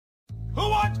Who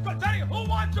wants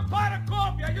a pot of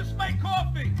coffee? I just made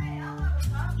coffee.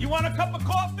 You want a cup of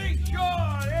coffee?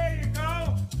 Sure, there you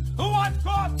go. Who wants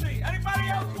coffee? Anybody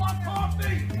else want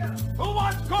coffee? Who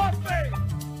wants coffee?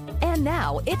 And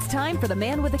now it's time for the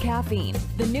man with the caffeine,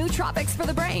 the new tropics for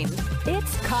the brain.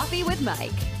 It's Coffee with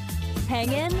Mike.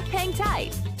 Hang in, hang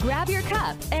tight, grab your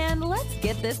cup, and let's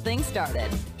get this thing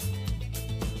started.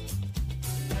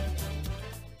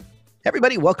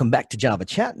 Everybody, welcome back to Java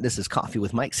Chat. This is Coffee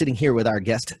with Mike, sitting here with our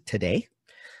guest today,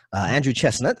 Andrew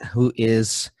Chestnut, who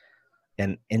is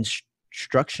an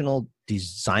instructional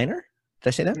designer. Did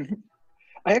I say that? Mm-hmm.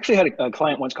 I actually had a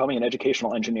client once call me an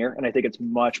educational engineer, and I think it's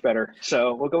much better.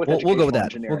 So we'll go with we'll go with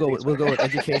that. Engineer. We'll go with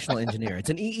educational engineer.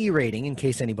 It's an EE rating, in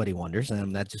case anybody wonders.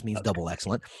 That just means double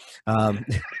excellent. I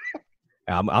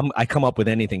come up with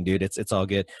anything, dude. It's all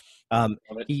good.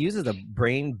 He uses a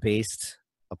brain-based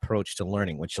approach to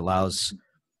learning, which allows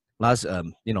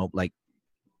like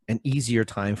an easier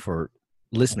time for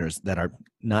listeners that are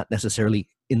not necessarily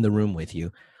in the room with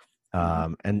you,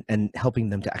 and helping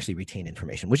them to actually retain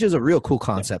information, which is a real cool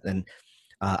concept. And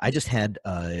I just had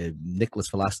Nick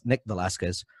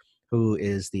Velasquez, who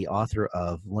is the author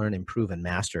of Learn, Improve, and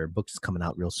Master. Book is coming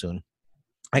out real soon.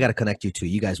 I got to connect you two.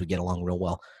 You guys would get along real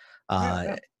well.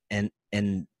 And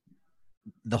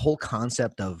the whole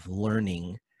concept of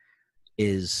learning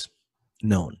is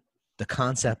known. The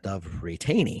concept of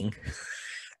retaining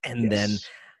and then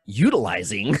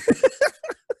utilizing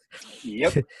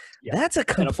that's a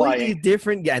completely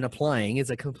different and applying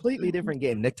is a completely different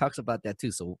game. Nick talks about that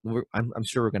too, so I'm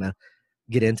sure we're gonna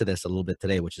get into this a little bit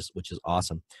today, which is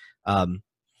awesome.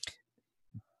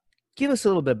 Give us a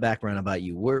little bit of background about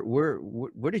you.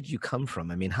 Where did you come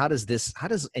from? I mean, how does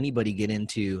anybody get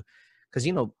into, because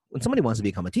when somebody wants to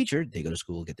become a teacher, they go to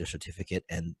school, get their certificate,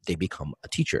 and they become a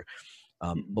teacher.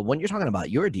 But when you're talking about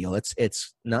your deal,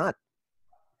 it's not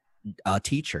a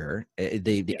teacher.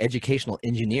 The educational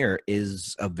engineer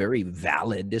is a very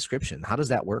valid description. How does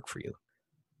that work for you?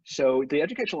 So the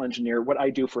educational engineer, what I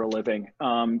do for a living,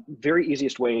 very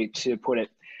easiest way to put it,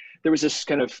 there was this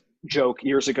kind of joke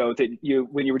years ago that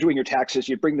when you were doing your taxes,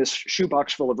 you'd bring this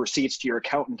shoebox full of receipts to your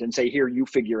accountant and say, "Here, you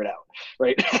figure it out,"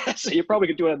 right? So you probably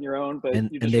could do it on your own, but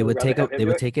they would take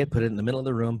it, put it in the middle of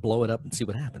the room, blow it up, and see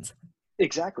what happens.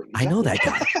 Exactly. I know that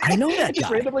guy.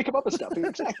 Just randomly come up with stuff.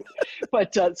 Exactly.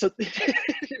 But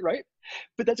right.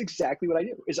 But that's exactly what I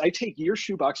do. Is I take your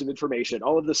shoebox of information,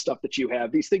 all of the stuff that you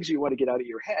have, these things you want to get out of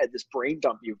your head, this brain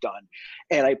dump you've done,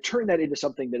 and I turn that into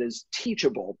something that is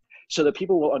teachable, so that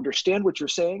people will understand what you're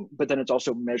saying, but then it's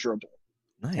also measurable.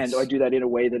 Nice. And I do that in a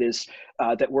way that is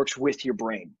that works with your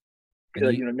brain.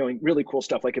 Knowing really cool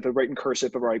stuff, like if I write in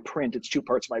cursive or I print, it's two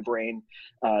parts of my brain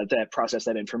that process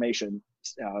that information.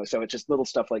 So it's just little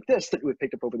stuff like this that we've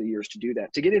picked up over the years to do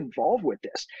that. To get involved with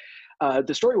this,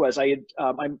 the story was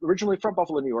I'm originally from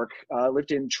Buffalo, New York,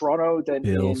 lived in Toronto, then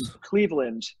Bills. in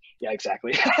Cleveland. Yeah,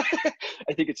 exactly.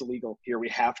 I think it's illegal here. We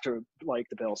have to like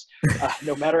the Bills.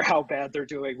 No matter how bad they're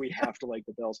doing, we have to like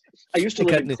the Bills. I used to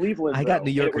live in Cleveland. I got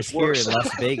New Yorkers here in Las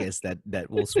worse. Vegas that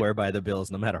will swear by the Bills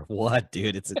no matter what,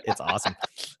 dude. It's awesome.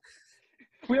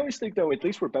 We always think, though, at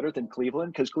least we're better than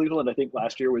Cleveland, because Cleveland, I think,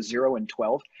 last year was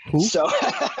 0-12. Who? So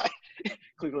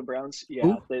Cleveland Browns,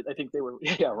 yeah, I think they were,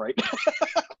 yeah, right.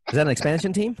 Is that an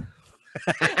expansion team?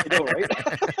 I know,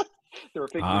 right? They're a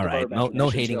big all right, no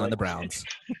hating on the Browns.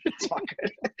 It's all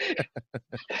good.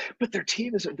 But their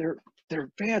team is their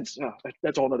fans. Oh,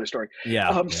 that's all another story.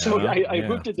 Yeah. So I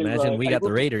moved into. Imagine we got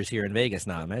the Raiders here in Vegas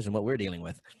now. Imagine what we're dealing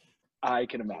with. I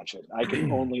can imagine. I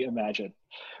can only imagine.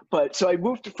 But so I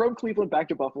moved from Cleveland back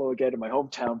to Buffalo again in my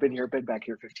hometown. Been back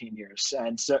here 15 years,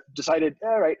 and so decided,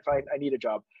 all right, fine, I need a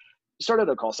job. Started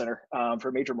a call center for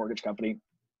a major mortgage company,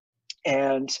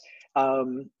 and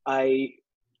I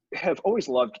have always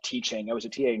loved teaching. I was a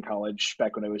TA in college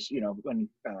back when I was,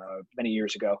 many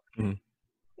years ago. Mm-hmm.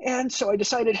 And so I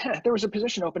decided there was a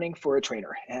position opening for a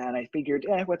trainer, and I figured,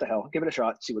 what the hell, give it a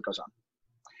shot, see what goes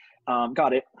on.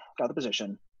 Got the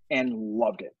position. And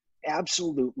loved it,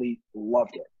 absolutely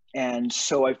loved it. And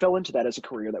so I fell into that as a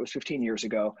career. That was 15 years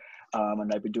ago, and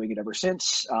I've been doing it ever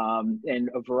since in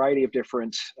a variety of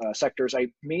different sectors. I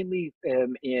mainly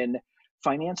am in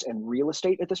finance and real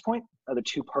estate at this point, are the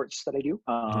two parts that I do.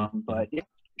 But yeah,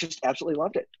 just absolutely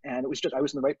loved it. And it was just, I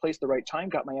was in the right place, the right time,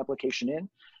 got my application in,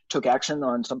 took action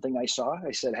on something I saw.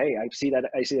 I said, hey, I see that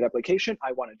application.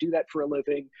 I want to do that for a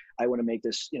living. I want to make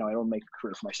this, I want to make a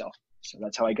career for myself. So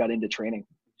that's how I got into training.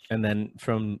 And then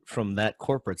from that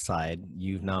corporate side,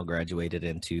 you've now graduated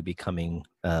into becoming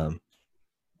an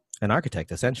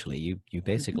architect. Essentially, you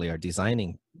basically are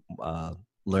designing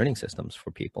learning systems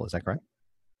for people. Is that correct?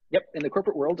 Yep. In the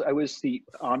corporate world, I was the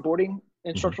onboarding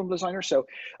instructional designer. So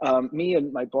me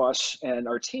and my boss and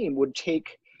our team would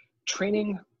take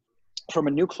training from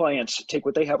a new client, take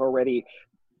what they have already,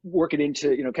 work it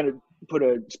into, kind of put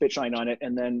a spit shine on it,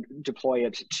 and then deploy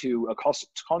it to a call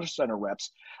center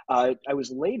reps. I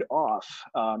was laid off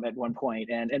at one point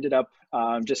and ended up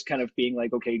just kind of being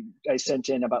like, okay, I sent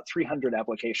in about 300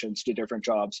 applications to different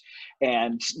jobs,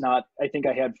 and I think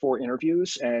I had 4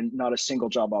 interviews and not a single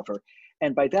job offer.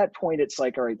 And by that point, it's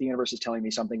like, all right, the universe is telling me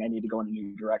something. I need to go in a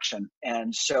new direction.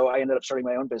 And so I ended up starting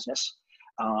my own business.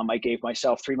 I gave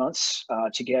myself 3 months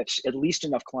to get at least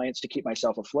enough clients to keep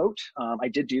myself afloat. I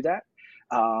did do that.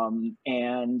 That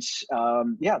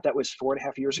was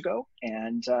 4.5 years ago.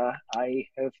 And I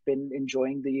have been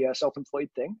enjoying the self-employed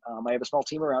thing. I have a small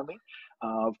team around me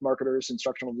of marketers,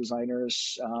 instructional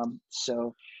designers.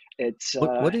 So it's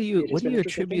what do you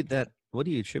attribute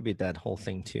that whole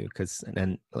thing to? Because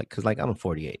I'm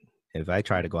 48. If I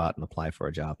try to go out and apply for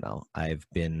a job now, I've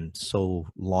been so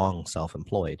long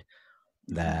self-employed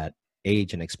that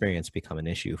age and experience become an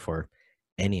issue for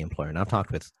any employer. And I've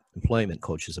talked with employment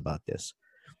coaches about this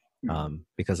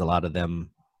because a lot of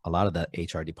the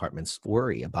HR departments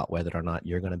worry about whether or not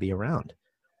you're going to be around.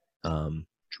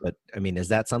 But I mean, is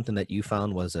that something that you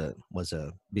found was a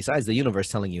besides the universe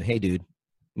telling you, hey, dude,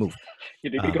 move?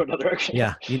 You need to go another direction.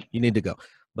 Yeah, you need to go.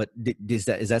 But is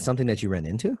that something that you ran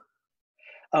into?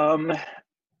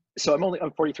 So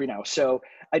I'm 43 now. So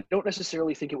I don't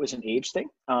necessarily think it was an age thing.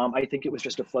 I think it was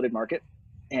just a flooded market,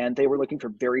 and they were looking for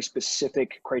very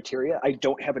specific criteria. I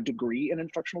don't have a degree in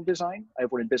instructional design. I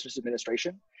have one in business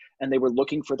administration, and they were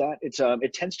looking for that.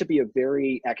 It tends to be a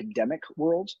very academic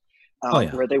world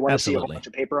where they want to see a whole bunch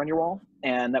of paper on your wall,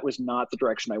 and that was not the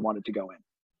direction I wanted to go in.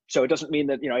 So it doesn't mean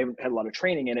that I haven't had a lot of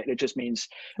training in it. It just means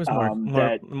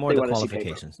that more the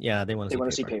qualifications. Yeah, they want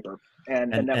to see paper.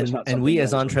 And that was not. And we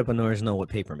as entrepreneurs know what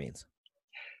paper means.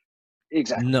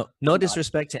 Exactly. No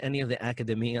disrespect to any of the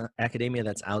academia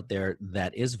that's out there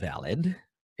that is valid.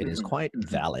 It is quite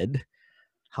valid.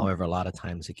 However, a lot of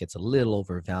times it gets a little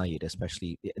overvalued,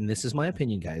 especially, and this is my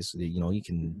opinion, guys. You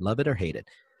can love it or hate it.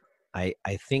 I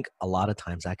think a lot of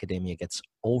times academia gets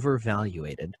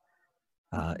overvaluated.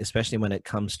 Especially when it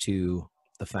comes to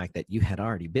the fact that you had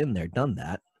already been there, done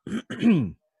that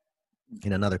in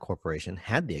another corporation,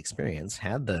 had the experience,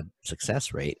 had the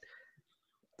success rate.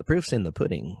 The proof's in the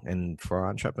pudding. And for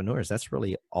entrepreneurs, that's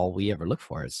really all we ever look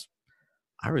for is,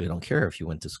 I really don't care if you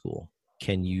went to school.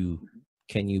 Can you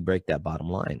break that bottom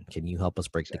line? Can you help us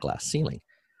break the glass ceiling?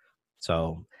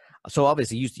 So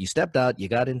obviously you stepped out, you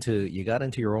got into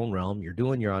your own realm, you're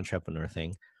doing your entrepreneur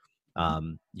thing.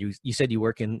 You said you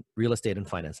work in real estate and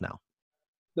finance now.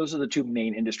 Those are the 2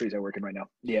 main industries I work in right now.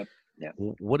 Yeah.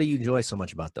 What do you enjoy so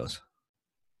much about those?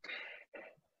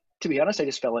 To be honest, I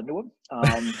just fell into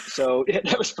them. So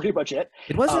that was pretty much it.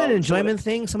 It wasn't an enjoyment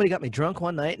thing. Somebody got me drunk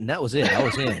one night and that was it. I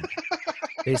was in.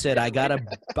 They said, I got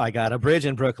a bridge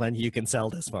in Brooklyn. You can sell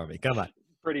this for me. Come on.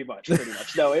 Pretty much.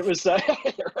 No, it was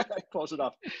close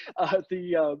enough.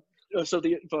 So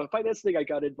the finance thing I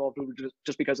got involved with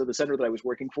just because of the center that I was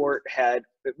working for it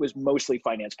was mostly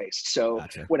finance based. So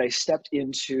Gotcha. When I stepped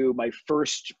into my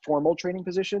first formal training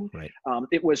position, Right.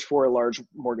 It was for a large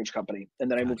mortgage company.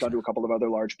 And then I moved on to a couple of other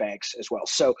large banks as well.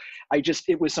 So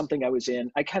it was something I was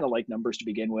in. I kind of like numbers to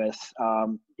begin with.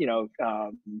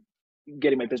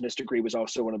 Getting my business degree was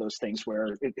also one of those things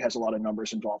where it has a lot of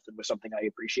numbers involved and was something I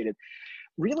appreciated.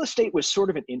 Real estate was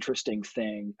sort of an interesting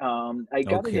thing. I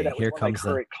got into that with one of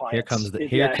my current clients.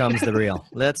 Here comes the real.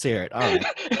 Let's hear it. All right.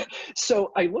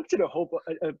 So I looked at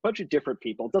a bunch of different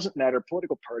people. It doesn't matter,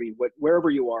 political party, wherever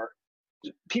you are,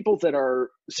 people that are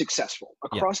successful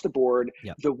across the board.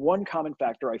 Yep. The one common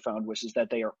factor I found is that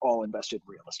they are all invested in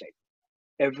real estate.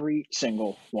 Every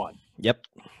single one. Yep.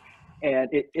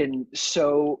 And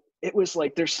so it was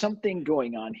like, there's something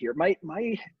going on here. My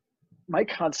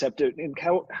concept and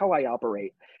how I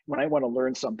operate when I want to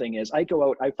learn something is I go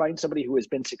out, I find somebody who has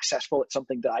been successful at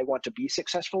something that I want to be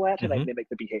successful at, and I mimic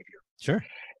the behavior. Sure.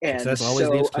 And success always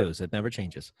leaves clues. It never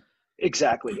changes.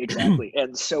 Exactly.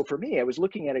 And so for me, I was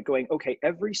looking at it going, okay,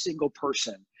 every single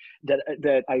person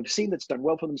that I've seen that's done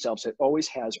well for themselves, it always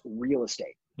has real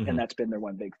estate. And that's been their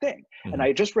one big thing. And I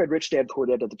had just read Rich Dad Poor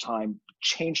Dad at the time,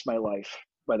 changed my life,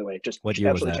 by the way, just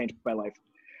absolutely changed my life.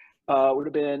 Would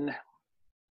have been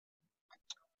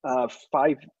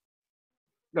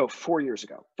 4 years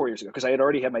ago, because I had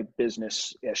already had my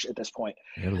business-ish at this point.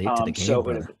 You're late to the game,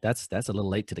 brother. That's a little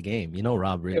late to the game.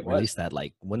 Rob released that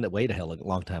way to hell a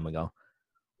long time ago.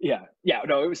 Yeah.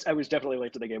 No, I was definitely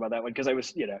late to the game on that one because I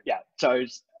was, So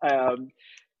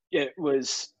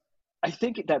I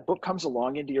think that book comes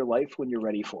along into your life when you're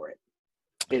ready for it.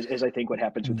 is I think what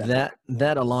happens with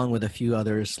that along with a few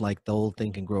others like the old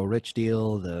Think and Grow Rich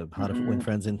deal, the How to Win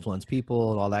Friends, Influence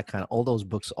People, all that kind of, all those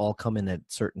books all come in at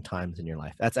certain times in your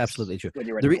life. That's absolutely true.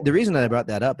 The reason that I brought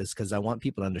that up is because I want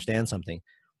people to understand something.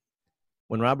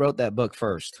 When Rob wrote that book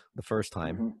the first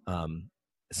time,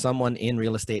 someone in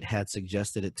real estate had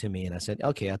suggested it to me, and I said,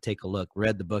 okay, I'll take a look,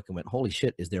 read the book and went, holy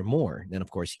shit, is there more? And then of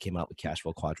course he came out with Cash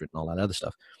Flow Quadrant and all that other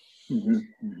stuff.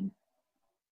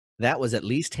 That was at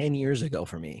least 10 years ago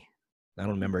for me. I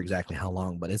don't remember exactly how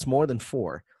long, but it's more than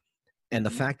 4. And the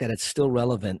fact that it's still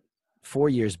relevant 4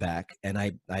 years back, and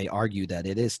I argue that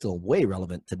it is still way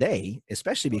relevant today,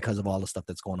 especially because of all the stuff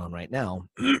that's going on right now,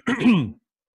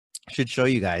 should show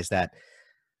you guys that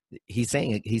he's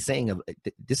saying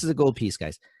this is a gold piece,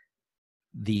 guys.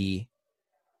 The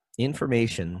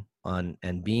information on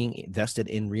and being invested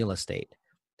in real estate,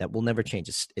 that will never change.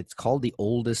 It's called the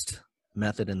oldest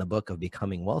method in the book of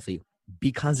becoming wealthy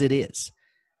because it is.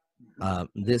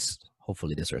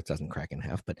 Hopefully this earth doesn't crack in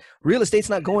half, but real estate's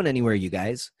not going anywhere, you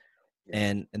guys.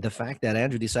 And the fact that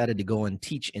Andrew decided to go and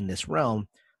teach in this realm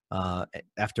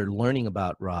after learning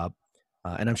about Rob,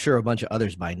 and I'm sure a bunch of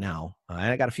others by now, and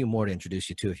I got a few more to introduce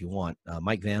you to if you want.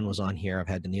 Mike Van was on here. I've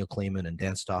had Daniil Kleeman and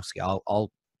Dan Stofsky,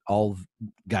 all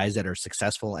guys that are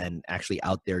successful and actually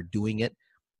out there doing it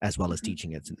as well as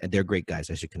teaching it. And they're great guys.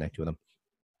 I should connect you with them.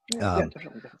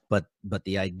 But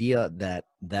the idea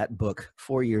that book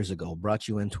 4 years ago brought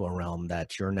you into a realm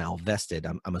that you're now vested,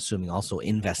 I'm assuming also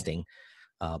investing,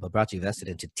 but brought you vested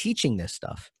into teaching this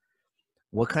stuff.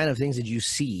 What kind of things did you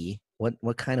see?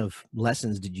 What kind of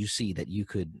lessons did you see that you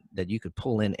could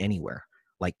pull in anywhere,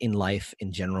 like in life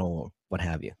in general, what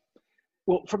have you?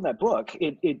 Well, from that book,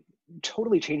 it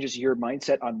totally changes your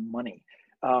mindset on money.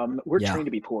 We're trained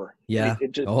to be poor. Yeah.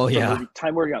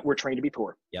 Time we're trained to be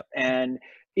poor. Yep. And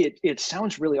it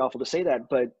sounds really awful to say that,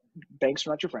 but banks are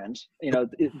not your friends. I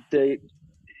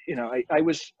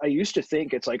used to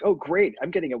think it's like, oh great,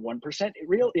 I'm getting a 1% a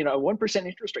 1%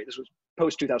 interest rate. This was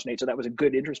post 2008, so that was a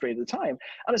good interest rate at the time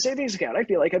on a savings account. I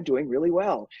feel like I'm doing really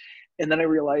well, and then I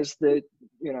realized that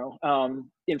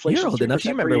inflation. You're old enough.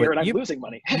 You remember I'm losing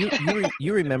money.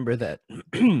 you remember that?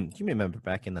 You remember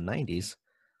back in the 90s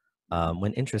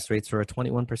when interest rates were at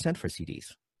 21% for CDs.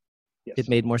 Yes. It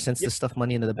made more sense to stuff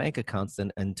money into the bank accounts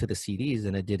and to the CDs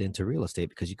than it did into real estate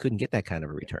because you couldn't get that kind of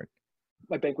a return.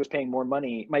 My bank was paying more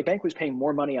money. My bank was paying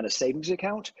more money on a savings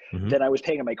account than I was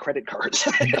paying on my credit cards.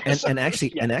 and actually,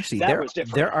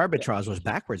 their arbitrage was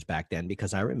backwards back then,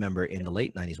 because I remember in the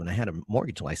late 90s when I had a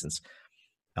mortgage license,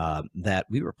 that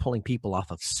we were pulling people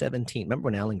off of 17. Remember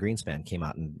when Alan Greenspan came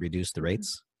out and reduced the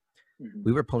rates?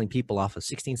 We were pulling people off of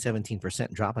 16,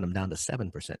 17%, dropping them down to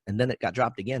 7%. And then it got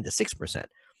dropped again to 6%.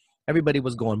 Everybody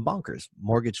was going bonkers.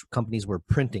 Mortgage companies were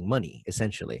printing money,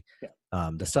 essentially. Yeah.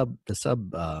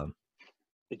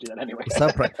 They do that anyway.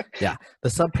 The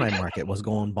subprime market was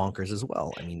going bonkers as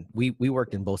well. I mean, we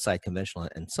worked in both side conventional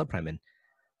and subprime, and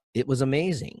it was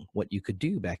amazing what you could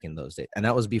do back in those days. And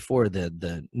that was before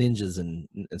the ninjas and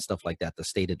stuff like that, the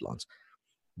stated loans.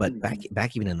 But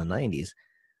back even in the 90s,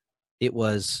 it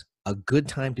was a good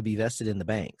time to be vested in the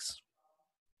banks.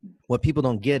 What people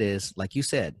don't get is, like you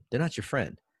said, they're not your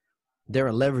friend. They're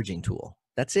a leveraging tool.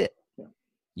 That's it. Yeah.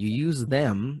 You use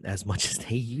them as much as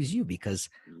they use you, because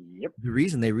the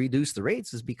reason they reduced the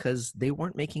rates is because they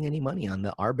weren't making any money on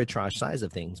the arbitrage size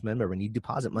of things. Remember, when you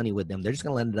deposit money with them, they're just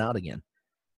going to lend it out again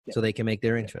so they can make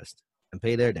their interest and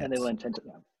pay their debts. And they lend 10 to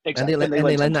 1. Exactly. And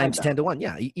they lend 9 to 10 to 1.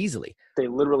 Yeah, easily. They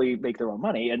literally make their own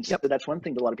money. And so that's one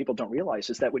thing that a lot of people don't realize,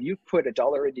 is that when you put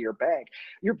 $1 into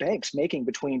your bank's making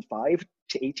between 5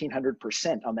 to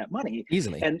 1,800% on that money.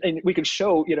 Easily. And we can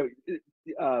show,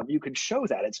 you can show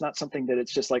that it's not something that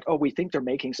it's just like, oh, we think they're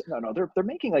making. No, they're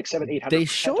making like 700-800%. They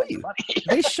show you.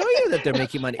 They show you that they're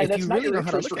making money. If you really know how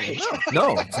to look at it.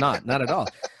 No, it's not at all.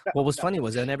 What was funny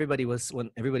was when everybody was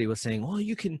saying, well,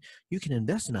 you can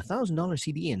invest in $1,000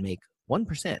 CD and make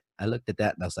 1%. I looked at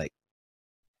that and I was like,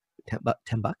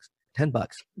 $10.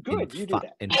 Good, you do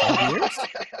that in 5 years.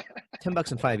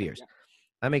 $10 in 5 years. Yeah.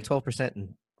 I make 12%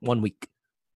 in 1 week.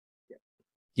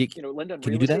 Lending on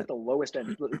real estate, the lowest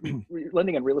end.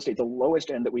 Lending on real estate, the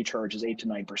lowest end that we charge is 8 to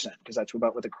 9%, because that's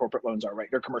about what the corporate loans are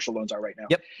or commercial loans are right now.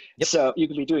 Yep. So you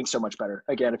can be doing so much better.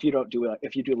 Again, if you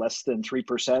do less than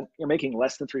 3%, you're making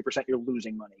less than 3%. You're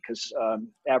losing money, because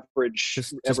average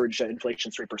inflation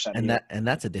is 3%. And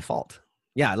that's a default.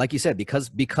 Yeah, like you said, because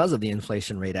of the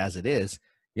inflation rate as it is,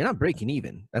 you're not breaking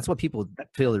even. That's what people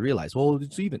fail to realize. Well,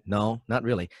 it's even. No, not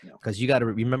really. Because you got to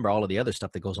remember all of the other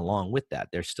stuff that goes along with that.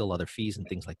 There's still other fees and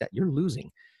things like that. You're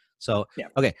losing. So, Yeah.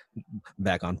 okay,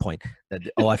 back on point.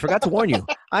 Oh, I forgot to warn you.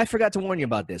 I forgot to warn you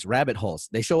about this. Rabbit holes.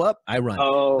 They show up, I run.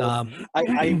 Oh,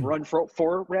 I run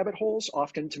for rabbit holes,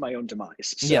 often to my own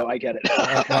demise. So Yeah. I get it.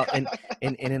 Well,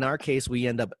 and in our case, we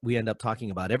end up talking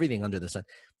about everything under the sun.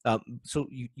 So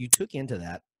you took into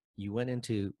that. You went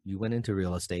into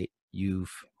real estate.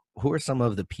 Who are some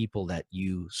of the people that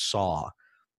you saw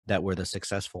that were the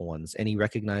successful ones? Any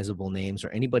recognizable names or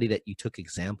anybody that you took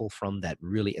example from that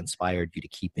really inspired you to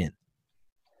keep in?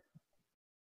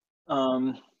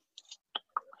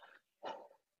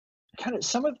 Kind of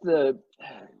some of the,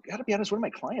 gotta be honest, one of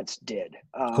my clients did.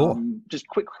 Cool. Just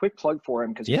quick plug for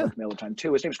him because he worked with me all the time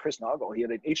too. His name is Chris Noggle. He had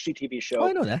an HGTV show. Oh,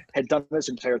 I know that. Had done this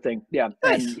entire thing. Yeah.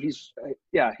 Nice. And he's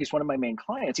one of my main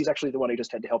clients. He's actually the one I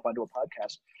just had to help onto a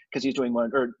podcast because he's doing one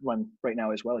right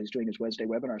now as well. He's doing his Wednesday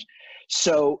webinars.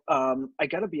 So I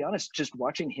gotta be honest, just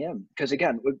watching him, because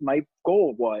again, my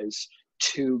goal was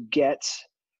to get,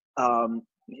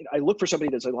 I look for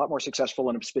somebody that's a lot more successful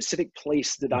in a specific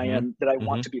place that I am, that I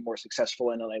want to be more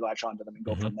successful in, and I latch onto them and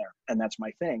go from there. And that's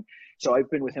my thing. So I've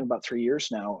been with him about 3 years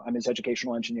now. I'm his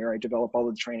educational engineer. I develop all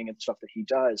of the training and stuff that he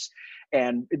does.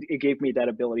 And it gave me that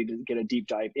ability to get a deep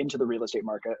dive into the real estate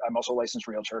market. I'm also a licensed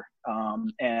realtor,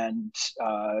 and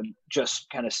just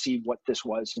kind of see what this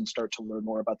was and start to learn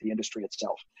more about the industry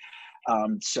itself.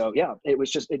 So yeah,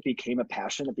 it became a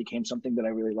passion. It became something that I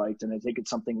really liked. And I think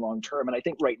it's something long-term. And I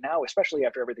think right now, especially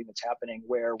after everything that's happening,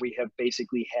 where we have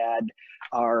basically had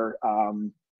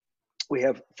we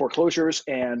have foreclosures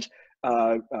and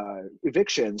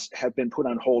evictions have been put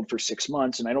on hold for 6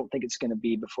 months. And I don't think it's going to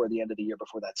be before the end of the year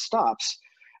before that stops.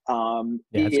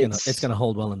 It's gonna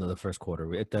hold well into the first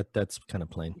quarter. That's kind of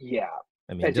plain. Yeah.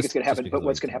 I mean, I think it's going to happen, but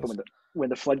what's going to happen is. when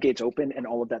the floodgates open and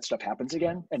all of that stuff happens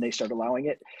again and they start allowing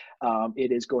it,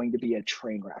 it is going to be a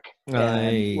train wreck.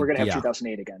 And we're going to have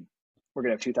 2008 again. We're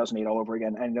going to have 2008 all over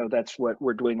again. I know that's what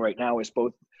we're doing right now is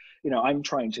both, I'm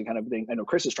trying to kind of think, I know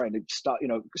Chris is trying to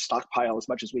stockpile as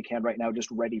much as we can right now, just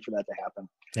ready for that to happen.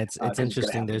 It's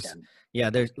interesting. There's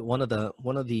one of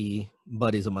the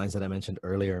buddies of mine that I mentioned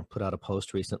earlier put out a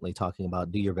post recently talking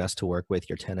about do your best to work with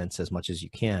your tenants as much as you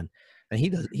can. And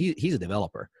he's a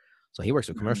developer. So he works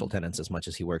with commercial tenants as much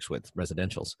as he works with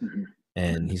residentials.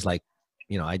 And he's like,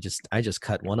 I just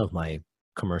cut one of my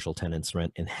commercial tenants'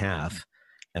 rent in half,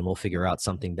 and we'll figure out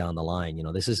something down the line.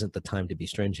 This isn't the time to be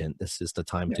stringent. This is the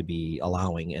time to be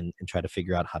allowing and try to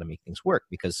figure out how to make things work.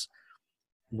 Because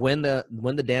when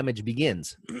the damage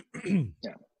begins and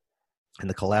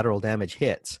the collateral damage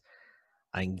hits,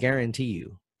 I guarantee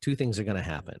you 2 things are going to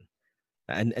happen.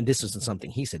 And this isn't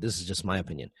something he said. This is just my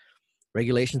opinion.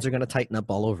 Regulations are going to tighten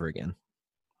up all over again.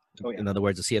 Oh, yeah. In other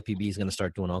words, the CFPB is going to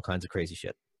start doing all kinds of crazy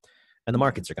shit. And the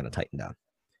markets are going to tighten down.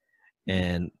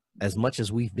 And as much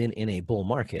as we've been in a bull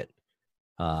market,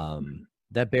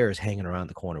 that bear is hanging around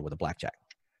the corner with a blackjack.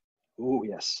 Oh,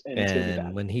 yes.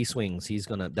 And when he swings,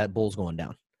 that bull's going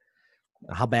down.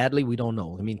 How badly, we don't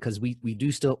know. I mean, because we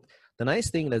do still, the nice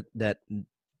thing that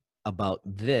about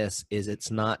this is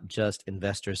it's not just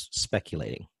investors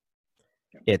speculating.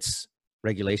 It's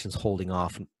regulations holding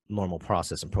off normal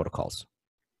process and protocols.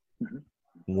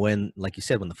 When, like you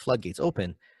said, when the floodgates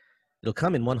open, it'll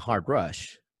come in one hard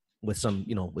rush with some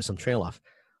trail off.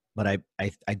 But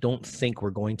I don't think we're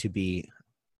going to be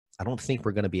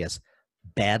as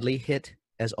badly hit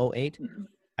as 08.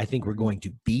 I think we're going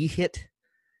to be hit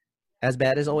as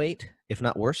bad as 08, if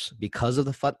not worse, because of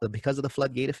the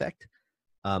floodgate effect.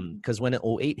 Because when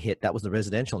 08 hit, that was the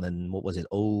residential, and then what was it?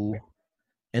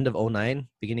 End of 09,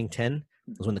 beginning 10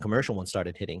 was when the commercial one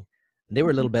started hitting. And they were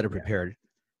a little better prepared,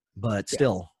 but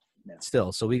still.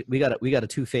 So we got a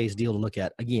 2-phase deal to look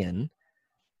at again.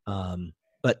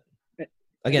 But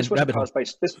again,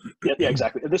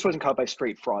 exactly. This wasn't caused by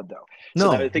straight fraud, though.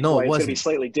 So I think why it's going to be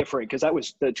slightly different, because that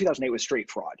was the 2008 was straight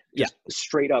fraud. Just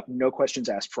straight up, no questions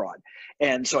asked fraud.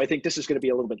 And so I think this is going to be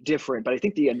a little bit different, but I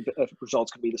think the end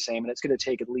results could be the same. And it's going to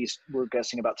take at least, we're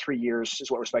guessing, about 3 years is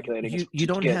what we're speculating. You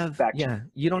don't have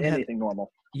anything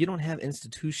normal. You don't have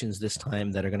institutions this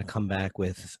time that are going to come back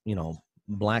with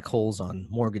black holes on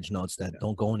mortgage notes that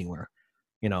don't go anywhere.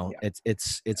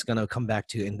 It's going to come back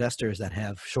to investors that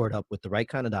have shored up with the right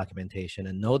kind of documentation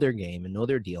and know their game and know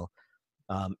their deal.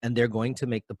 And they're going to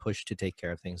make the push to take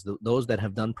care of things. Those that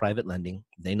have done private lending,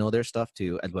 they know their stuff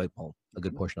too. Well, a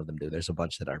good portion of them do. There's a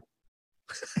bunch that are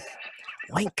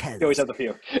wankers. You always have the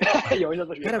few.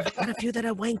 Got a few that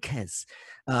are wankers.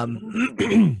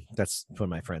 That's for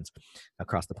my friends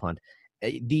across the pond.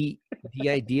 The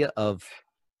idea of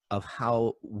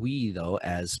how we, though,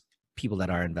 as people that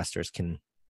are investors, can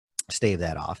stave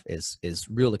that off is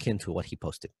real akin to what he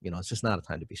posted. You know, it's just not a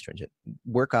time to be stringent.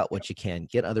 Work out what you can,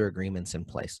 get other agreements in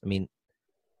place. I mean,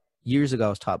 years ago, I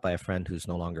was taught by a friend who's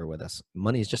no longer with us.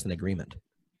 Money is just an agreement.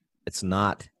 It's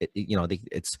not,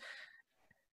 it's,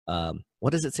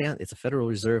 what does it say? It's a Federal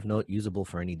Reserve note usable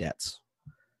for any debts.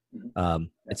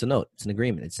 It's a note. It's an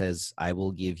agreement. It says, I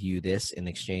will give you this in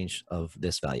exchange of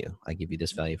this value. I give you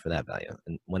this value for that value.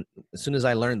 And as soon as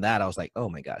I learned that, I was like, oh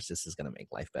my gosh, this is going to make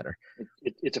life better.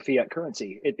 It's a fiat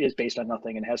currency. It is based on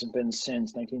nothing and hasn't been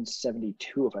since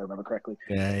 1972, if I remember correctly,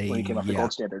 when he came off the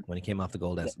gold standard. When he came off the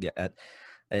gold,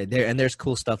 there's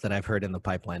cool stuff that I've heard in the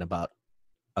pipeline about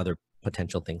other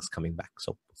potential things coming back.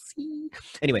 So we'll see.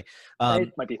 Anyway,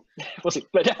 it might be. We'll see.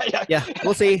 But yeah,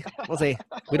 we'll see. We'll see.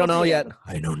 We don't know yet.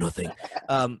 I know nothing.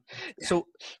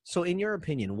 So in your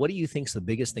opinion, what do you think is the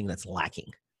biggest thing that's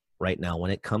lacking right now when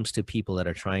it comes to people that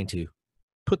are trying to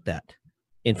put that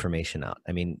information out?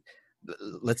 I mean,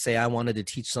 let's say I wanted to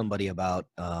teach somebody about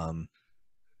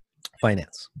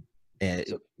finance.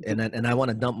 And I want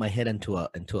to dump my head into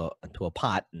a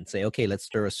pot and say, okay, let's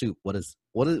stir a soup. What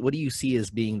do you see as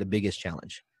being the biggest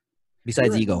challenge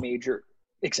besides ego?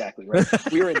 Exactly right.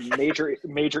 We are in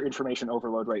major information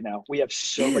overload right now. We have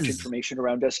so much information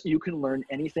around us. You can learn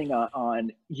anything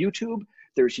on YouTube.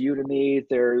 There's Udemy.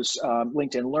 There's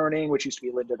LinkedIn Learning, which used to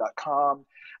be lynda.com.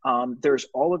 There's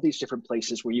all of these different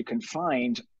places where you can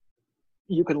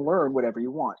learn whatever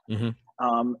you want.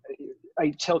 Mm-hmm.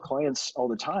 I tell clients all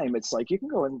the time, it's like, you can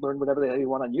go and learn whatever the hell you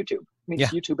want on YouTube. I mean,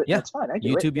 it's YouTube, that's fine. I do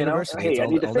YouTube it, University. Hey, I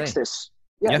need to fix this.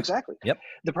 Yeah, exactly. Yep.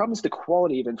 The problem is the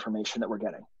quality of information that we're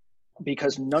getting,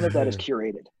 because none of that is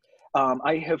curated.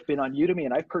 I have been on Udemy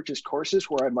and I've purchased courses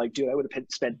where I'm like, dude, I would have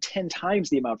spent 10 times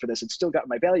the amount for this and still got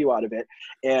my value out of it.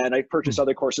 And I've purchased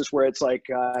other courses where it's like,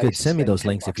 good, send me those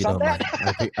links if you don't mind.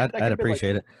 I'd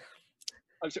appreciate it.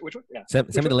 Which one? Yeah. Send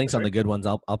me the links on the good ones.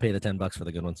 I'll pay the $10 for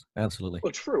the good ones. Absolutely.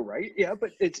 Well, true, right? Yeah,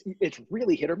 but it's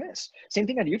really hit or miss. Same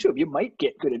thing on YouTube. You might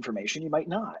get good information, you might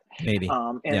not. Maybe.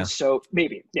 So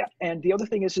maybe, yeah. And the other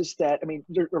thing is that, I mean,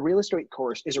 a real estate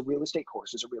course is a real estate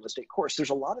course is a real estate course.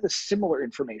 There's a lot of the similar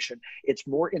information. It's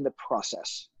more in the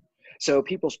process. So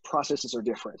people's processes are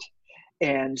different.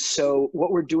 And so what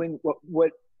we're doing,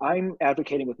 what I'm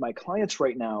advocating with my clients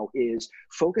right now is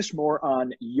focus more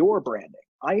on your branding.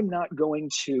 I'm not going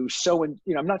to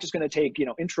I'm not just going to take,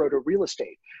 intro to real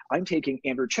estate. I'm taking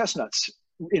Andrew Chestnut's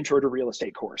intro to real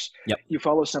estate course. Yep. You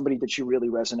follow somebody that you really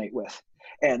resonate with.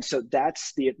 And so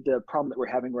that's the problem that we're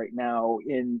having right now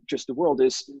in just the world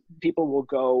is people will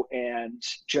go and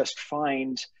just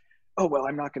find, oh, well,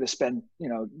 I'm not going to spend,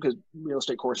 because real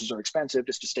estate courses are expensive,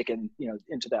 just to stick in,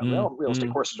 into that realm. Real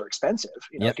estate courses are expensive.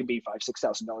 It can be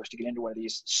 $5,000-$6,000 to get into one of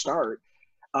these to start.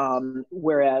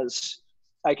 Whereas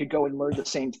I could go and learn the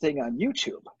same thing on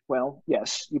YouTube. Well,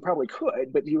 yes, you probably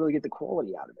could, but do you really get the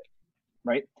quality out of it?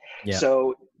 Right. Yeah.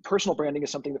 So personal branding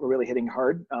is something that we're really hitting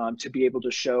hard to be able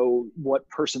to show what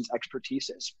person's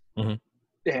expertise is. Mm-hmm.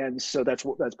 And so that's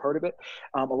part of it.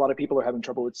 A lot of people are having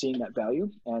trouble with seeing that value.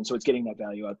 And so it's getting that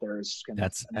value out there is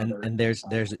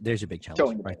there's a big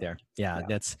challenge right there. Yeah.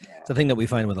 That's the thing that we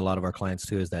find with a lot of our clients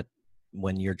too, is that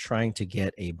when you're trying to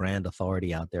get a brand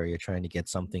authority out there, you're trying to get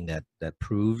something that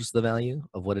proves the value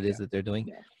of what it is that they're doing.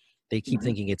 Yeah. They keep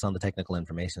thinking it's on the technical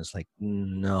information. It's like,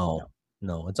 no,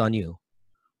 it's on you.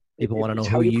 People want to know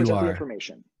who you are. The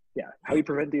information. Yeah. How you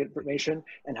present the information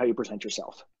and how you present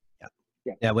yourself.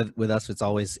 Yeah. With us, it's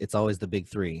always the big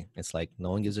three. It's like,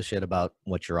 no one gives a shit about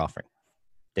what you're offering.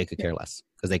 They could care less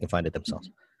because they can find it themselves.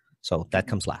 So that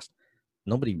comes last.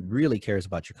 Nobody really cares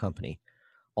about your company,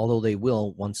 although they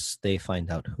will once they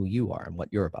find out who you are and what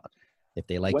you're about. If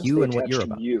they like you and what you're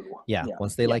about.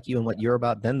 Once they like you and what you're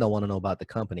about, then they'll want to know about the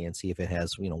company and see if it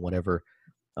has, whatever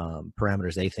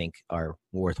parameters they think are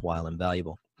worthwhile and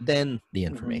valuable. Then the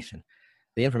information.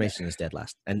 The information is dead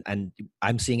last. And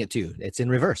I'm seeing it too. It's in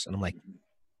reverse. And I'm like,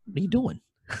 what are you doing?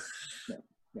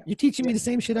 You're teaching me the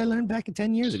same shit I learned back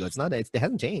 10 years ago. It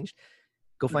hasn't changed.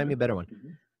 Go find me a better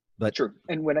one. But sure.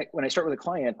 And when I start with a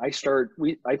client, I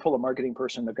pull a marketing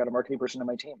person. I've got a marketing person on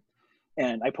my team,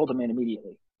 and I pull them in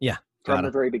immediately. Yeah. From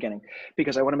the very beginning,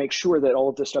 because I want to make sure that all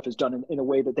of this stuff is done in a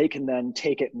way that they can then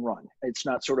take it and run. It's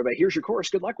not sort of here's your course,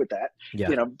 good luck with that. Yeah.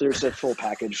 There's a full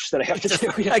package that I have to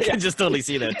do. I can just totally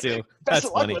see that too. That's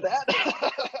funny. Luck with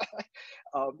that.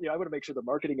 I want to make sure the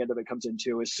marketing end of it comes in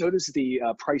too. So does the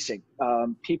pricing.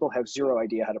 People have zero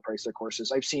idea how to price their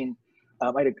courses. I've seen.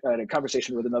 I had a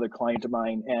conversation with another client of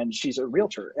mine, and she's a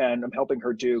realtor, and I'm helping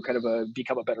her do kind of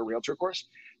become a better realtor course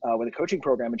with a coaching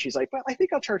program. And she's like, well, I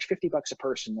think I'll charge $50 a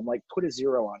person. I'm like, put a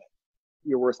zero on it.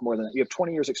 you're worth more than that. You have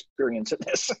 20 years experience in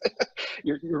this.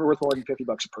 you're worth more than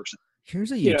 $50 a person.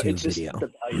 Here's a YouTube it's just video.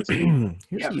 the values.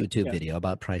 Here's a YouTube video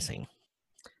about pricing.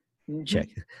 Mhm. Check.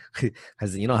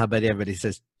 Because you know how everybody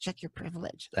says, check your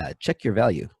privilege. Check your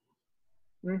value.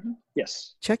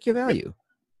 Yes. Check your value.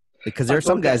 Because there are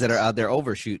some guys that are out there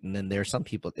overshooting, and there are some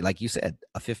people, like you said,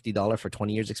 a $50 for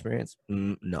 20 years experience.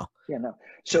 No. Yeah, no.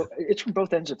 So it's from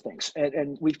both ends of things,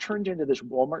 and we've turned into this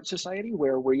Walmart society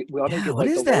where we want to get like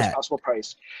the lowest possible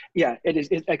price. Yeah, it is.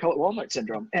 I call it Walmart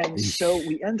syndrome, and so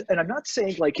we end. And I'm not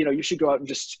saying like you should go out and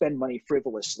just spend money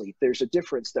frivolously. There's a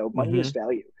difference though. Money is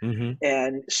value,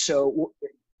 and so.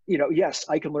 Yes,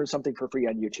 I can learn something for free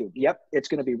on YouTube. Yep, it's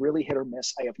going to be really hit or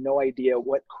miss. I have no idea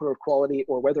what quality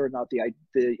or whether or not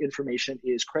the information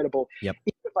is credible. Yep.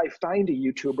 Even if I find a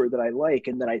YouTuber that I like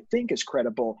and that I think is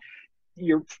credible,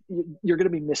 you're going to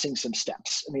be missing some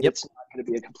steps. I mean, it's not going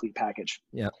to be a complete package.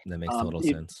 Yeah, that makes total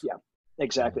sense. Yeah,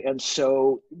 exactly. And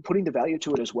so putting the value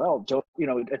to it as well. Don't a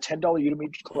 $10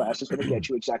 Udemy class is going to get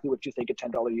you exactly what you think a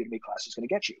 $10 Udemy class is going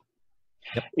to get you.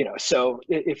 Yep. So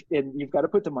if you've got to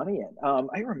put the money in.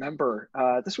 I remember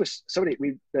this was somebody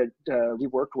we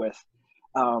worked with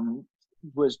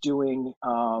was doing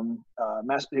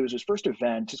it was his first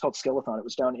event. It's called Skeleton. It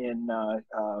was down in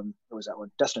what was that one?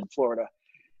 Destin, Florida.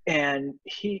 And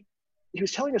he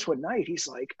was telling us one night, he's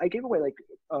like, I gave away like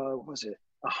what was it?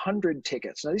 100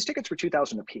 tickets. Now these tickets were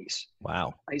 $2,000 a piece.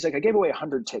 Wow. He's like, I gave away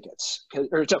 100 tickets,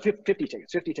 or 50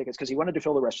 tickets, because he wanted to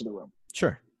fill the rest of the room.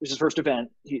 Sure. It was his first event.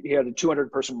 He had a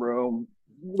 200-person room.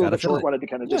 Wanted to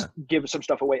kind of just give some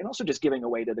stuff away, and also just giving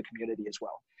away to the community as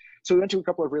well. So we went to a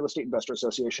couple of Real Estate Investor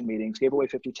Association meetings, gave away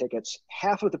 50 tickets.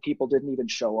 Half of the people didn't even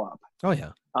show up. Oh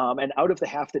yeah. And out of the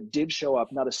half that did show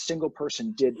up, not a single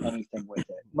person did anything with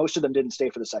it. Most of them didn't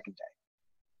stay for the second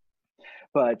day.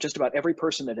 But just about every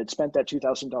person that had spent that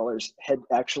 $2,000 had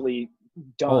actually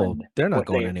done. Oh, they're not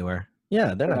going anywhere.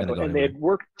 Yeah, they're not going to go anywhere. And they had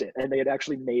worked it, and they had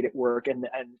actually made it work. And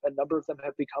a number of them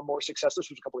have become more successful.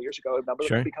 This was a couple of years ago. A number of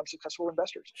them have become successful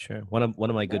investors. Sure. One of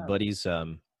my good buddies,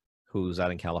 who's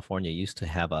out in California, used to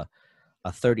have a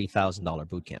 $30,000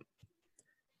 boot camp.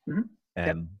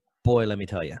 And boy, let me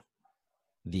tell you,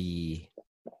 the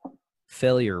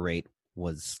failure rate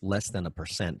was less than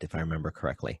 1%, if I remember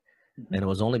correctly. And it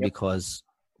was only because,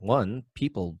 one,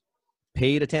 people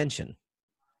paid attention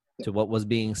to what was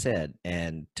being said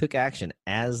and took action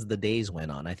as the days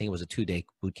went on. I think it was a 2-day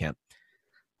boot camp.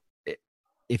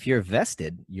 If you're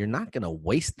vested, you're not going to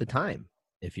waste the time.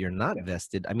 If you're not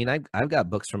vested, I mean, I've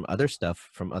got books from other stuff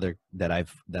from other that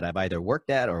I've either worked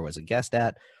at or was a guest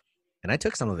at, and I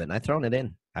took some of it and I thrown it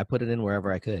in. I put it in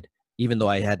wherever I could, even though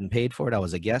I hadn't paid for it. I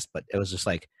was a guest, but it was just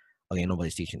like, okay,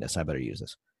 nobody's teaching this. I better use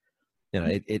this.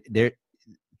 They're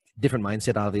different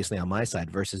mindset, obviously, on my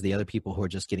side versus the other people who are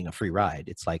just getting a free ride.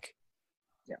 It's like,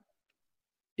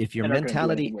 if your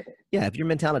mentality, if your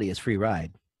mentality is free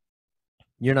ride,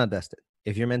 you're not vested.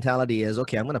 If your mentality is,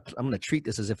 okay, I'm gonna treat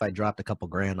this as if I dropped a couple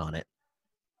grand on it,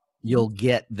 you'll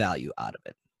get value out of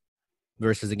it.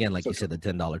 Versus, again, like you said, the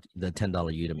 $10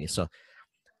 Udemy. So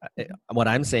what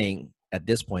I'm saying at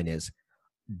this point is,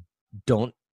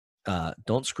 don't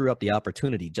screw up the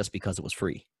opportunity just because it was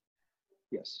free.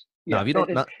 Yes. Now,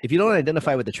 if you don't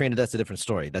identify with the trainer, that's a different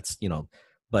story. That's,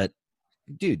 but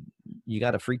dude, you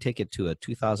got a free ticket to a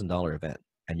 $2,000 event,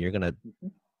 and you're gonna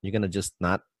just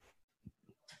not.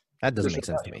 That doesn't make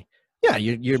sense to me. Yeah,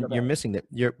 you're missing that.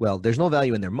 There's no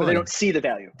value in their mind. They don't see the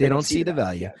value. They don't see the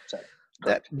value.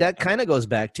 Yeah, that kind of goes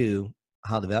back to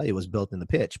how the value was built in the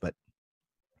pitch. But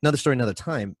another story, another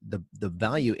time. The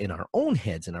value in our own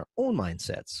heads, in our own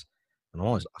mindsets. And I'm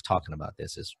always talking about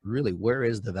this, is really, where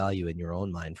is the value in your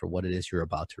own mind for what it is you're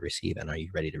about to receive, and are you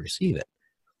ready to receive it?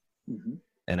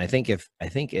 And I think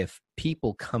if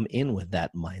people come in with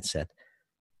that mindset,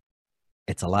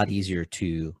 it's a lot easier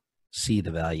to see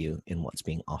the value in what's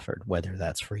being offered, whether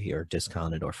that's free or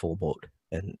discounted or full boat.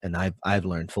 And I've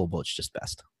learned full boat's just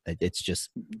best. It's just,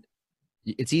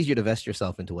 it's easier to vest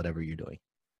yourself into whatever you're doing.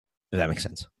 If that makes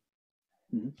sense.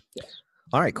 Yes.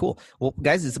 All right, cool. Well,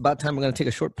 guys, it's about time. We're going to take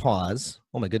a short pause.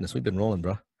 Oh my goodness, we've been rolling,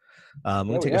 bro. We're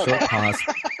going to take a short pause.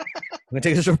 We're going to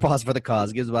take a short pause for the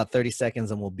cause. It gives about 30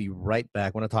 seconds, and we'll be right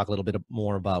back. We're going to talk a little bit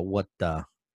more about what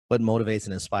motivates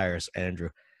and inspires Andrew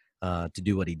to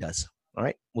do what he does. All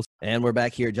right. And we're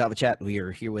back here at Java Chat. We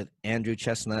are here with Andrew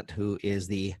Chestnut, who is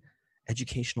the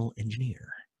educational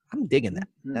engineer. I'm digging that.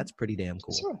 That's pretty damn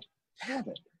cool. Sure. I love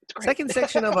it. Second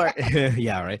section of our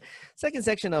Second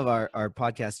section of our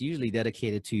podcast, usually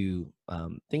dedicated to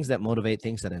things that motivate,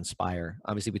 things that inspire.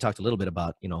 Obviously, we talked a little bit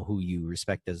about who you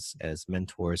respect as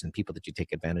mentors and people that you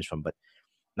take advantage from, but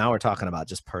now we're talking about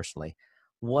just personally.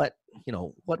 what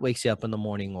wakes you up in the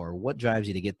morning, or what drives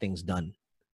you to get things done?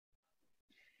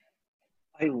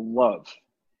 I love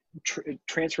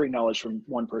transferring knowledge from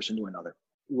one person to another.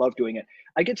 Love doing it.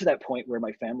 I get to that point where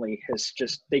my family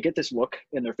they get this look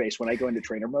in their face when I go into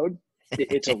trainer mode.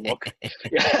 It's a look.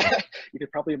 Yeah. You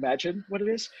could probably imagine what it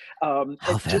is. How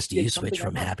fast do you switch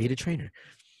from happy to trainer?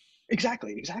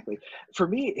 Exactly. For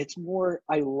me, it's more,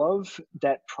 I love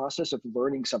that process of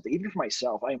learning something. Even for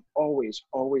myself, I'm always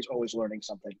learning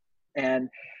something. And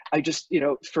I just,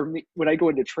 for me, when I go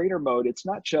into trainer mode, it's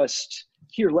not just,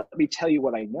 here, let me tell you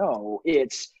what I know.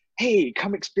 It's, hey,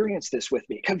 come experience this with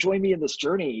me. Come join me in this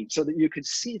journey so that you can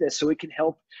see this, so it can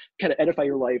help kind of edify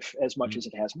your life as much as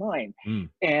it has mine.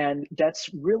 And that's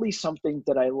really something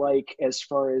that I like as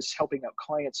far as helping out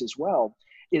clients as well,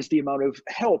 is the amount of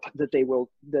help that they will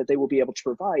be able to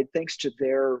provide thanks to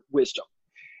their wisdom.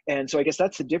 And so I guess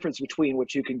that's the difference between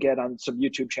what you can get on some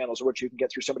YouTube channels or what you can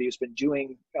get through somebody who's been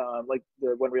doing, like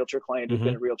the one realtor client who's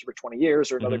been a realtor for 20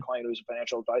 years, or another client who's a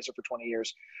financial advisor for 20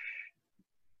 years.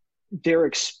 Their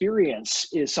experience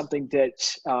is something that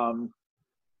kind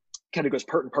of goes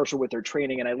part and parcel with their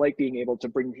training. And I like being able to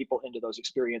bring people into those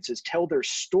experiences, tell their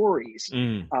stories.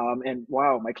 And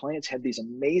wow, my clients had these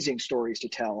amazing stories to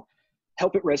tell,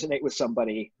 help it resonate with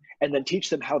somebody, and then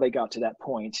teach them how they got to that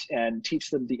point and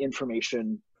teach them the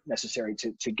information necessary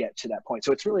to get to that point.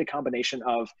 So it's really a combination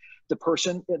of the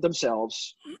person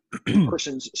themselves, the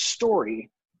person's story,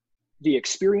 the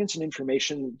experience and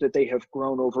information that they have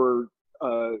grown over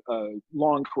a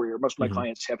long career. Most of my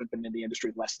clients haven't been in the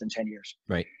industry less than 10 years.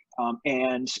 Right.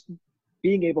 And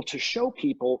being able to show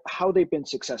people how they've been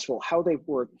successful, how they've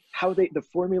worked, the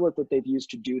formula that they've used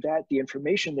to do that, the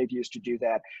information they've used to do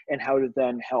that, and how to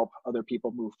then help other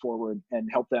people move forward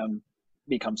and help them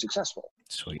become successful.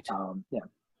 Sweet. Yeah.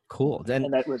 Cool.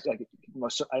 And that was like,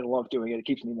 I love doing it. It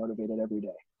keeps me motivated every day.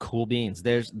 Cool beans.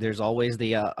 There's always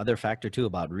the other factor too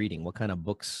about reading. What kind of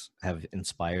books have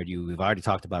inspired you? We've already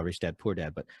talked about Rich Dad Poor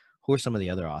Dad, but who are some of the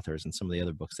other authors and some of the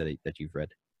other books that you've read?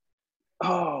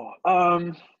 A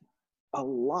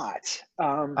lot.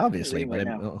 Obviously, but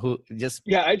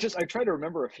I try to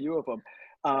remember a few of them.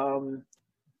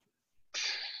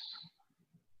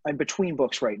 I'm between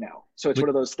books right now, so it's one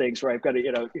of those things where I've got to,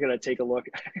 you got to take a look.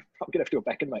 I'm gonna have to go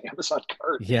back in my Amazon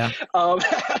cart. Yeah.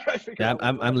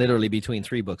 I'm literally between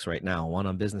 3 books right now: one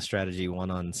on business strategy,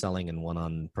 one on selling, and one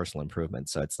on personal improvement.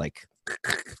 So it's like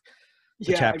a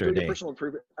chapter a day. Personal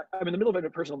improvement. I'm in the middle of a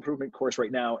personal improvement course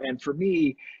right now, and for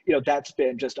me, that's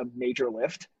been just a major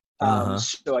lift.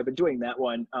 So I've been doing that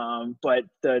one. But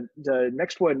the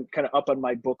next one kind of up on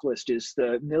my book list is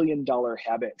the $1 Million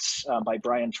Habits by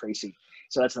Brian Tracy.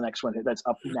 So that's the next one that's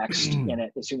up next in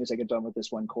it as soon as I get done with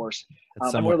this one course.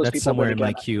 That's somewhere in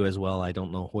my queue as well. I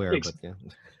don't know where, but yeah.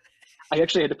 I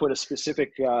actually had to put a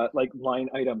specific line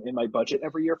item in my budget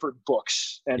every year for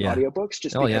books and audiobooks,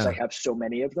 just because I have so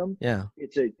many of them. Yeah.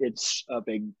 It's a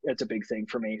big thing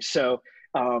for me. So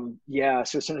so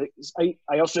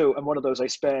I also am one of those, I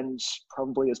spend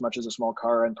probably as much as a small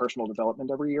car on personal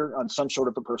development every year on some sort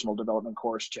of a personal development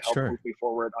course to help move me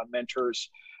forward, on mentors.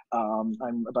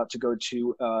 I'm about to go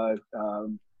to a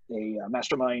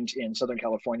mastermind in Southern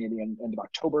California at the end of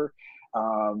October.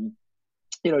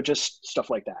 Just stuff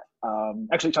like that.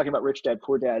 Actually talking about Rich Dad,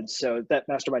 Poor Dad. So that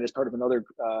mastermind is part of another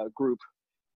group,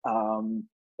 an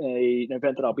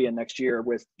event that I'll be in next year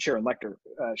with Sharon Lechter.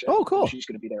 Oh, cool. She's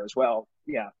going to be there as well.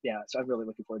 Yeah. So I'm really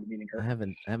looking forward to meeting her. I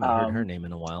haven't heard her name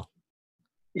in a while.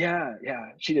 Yeah.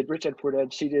 She did Rich Dad, Poor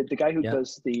Dad. She did the guy who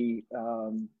does the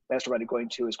mastermind I'm going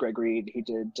to is Greg Reed. He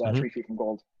did 3 Feet from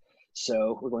Gold.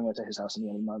 So we're going out to his house in the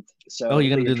end of the month. So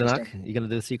you're going to do the knock? You're going to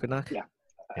do the secret knock? Yeah.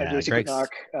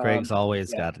 Greg's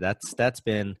always got it. That's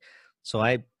been, so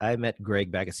I met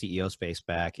Greg back at CEO Space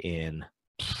back in,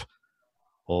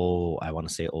 I want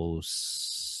to say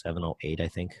 07, 08, I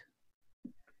think.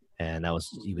 And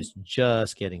he was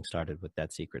just getting started with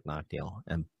that secret knock deal,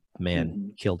 and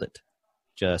man, killed it.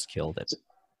 Just killed it.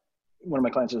 One of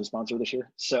my clients is a sponsor this year.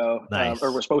 So, nice.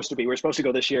 Or we're supposed to be. We're supposed to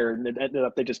go this year, and it ended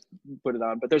up they just put it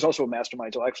on. But there's also a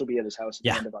mastermind. So I'll actually be at his house at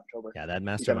the end of October. Yeah, that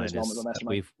mastermind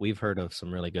we've heard of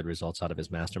some really good results out of his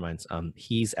masterminds.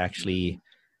 He's actually,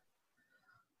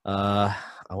 I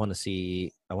want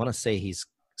to say he's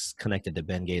connected to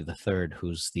Ben Gay III,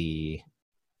 who's the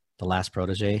last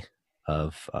protege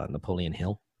of Napoleon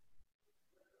Hill.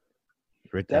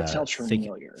 That sounds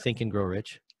familiar. Think and Grow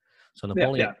Rich. So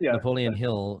Napoleon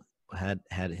Hill had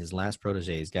his last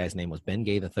protege. His guy's name was Ben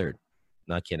Gay III.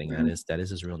 Not kidding. That is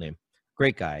his real name.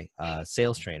 Great guy,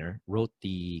 sales trainer, wrote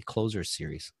the Closers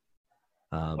series,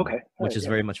 which is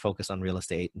very much focused on real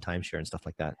estate and timeshare and stuff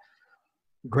like that.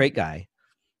 Great guy.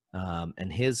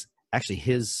 And his actually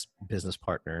his business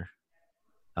partner,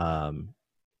 Mark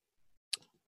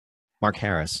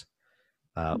Harris,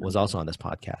 was also on this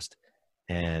podcast.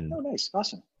 And Oh, nice.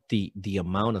 Awesome. the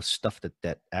amount of stuff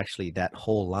that actually that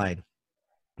whole line,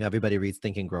 everybody reads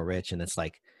Think and Grow Rich, and it's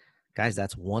like, guys,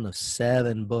 that's one of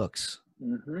 7 books.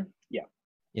 Mm-hmm. Yeah.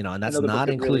 You know, and that's Another book not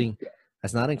that really- including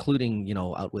that's not including, you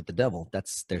know, Out with the Devil.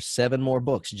 There's 7 more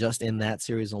books just in that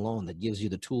series alone that gives you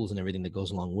the tools and everything that goes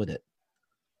along with it.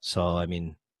 So I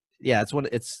mean, yeah, it's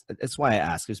why I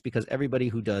ask, is because everybody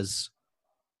who does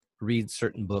read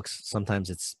certain books, sometimes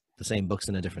it's the same books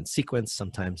in a different sequence.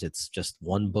 Sometimes it's just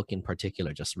one book in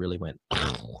particular just really went.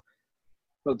 Well,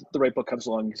 the right book comes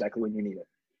along exactly when you need it.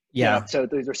 Yeah. So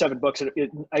these are 7 books.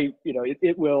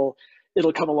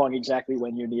 It'll come along exactly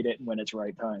when you need it and when it's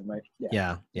right time, right?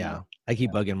 Yeah. I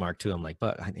keep bugging Mark too. I'm like,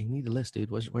 but I need a list,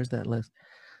 dude. Where's that list?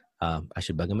 I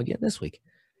should bug him again this week.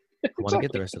 I want to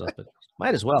get the rest of those, but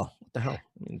might as well. What the hell? I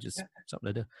mean, just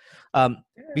something to do.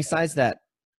 Besides that,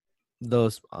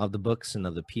 those of the books and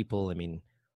of the people, I mean,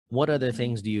 what other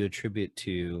things do you attribute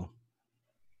to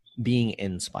being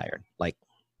inspired? Like,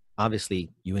 obviously,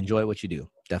 you enjoy what you do.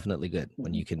 Definitely good.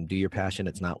 When you can do your passion,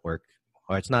 it's not work,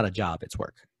 or it's not a job, it's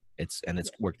work. It's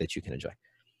work that you can enjoy.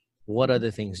 What other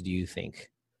things do you think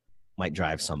might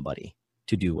drive somebody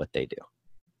to do what they do?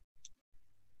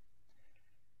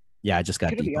 Yeah, I just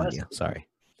got deep on you. Sorry.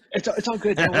 It's all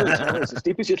good. No worries. As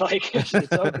deep as you'd like. It's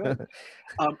all good.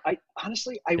 I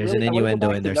honestly, There's an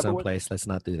innuendo in there someplace. Let's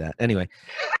not do that. Anyway,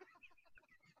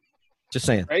 just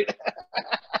saying. Right?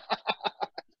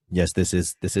 Yes, this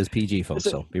is PG, folks.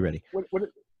 So be ready. What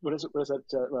is it? What is that?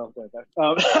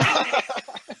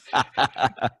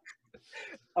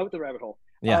 Out the rabbit hole.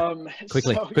 Yeah.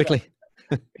 Quickly.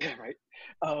 Yeah, right.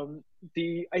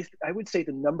 I would say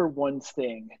the number one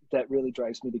thing that really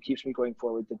drives me, that keeps me going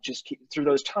forward, that just through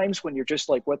those times when you're just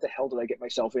like, what the hell did I get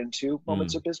myself into?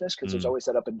 Moments of business, because there's always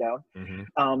that up and down.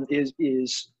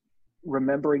 Is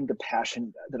remembering the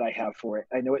passion that I have for it.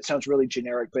 I know it sounds really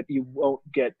generic, but you won't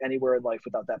get anywhere in life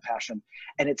without that passion,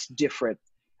 and it's different.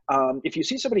 If you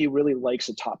see somebody who really likes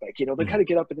a topic, they kind of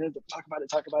get up and talk about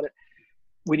it.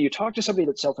 When you talk to somebody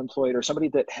that's self-employed, or somebody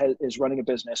that is running a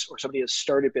business, or somebody has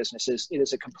started businesses, it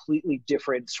is a completely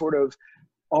different sort of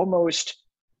almost,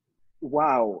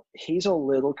 wow, he's a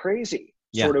little crazy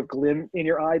sort of glim in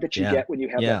your eye that you get when you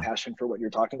have that passion for what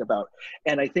you're talking about.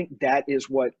 And I think that is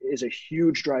what is a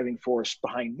huge driving force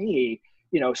behind me.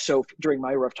 So during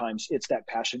my rough times, it's that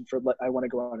passion for, I want to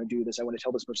go on and do this. I want to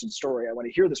tell this person's story. I want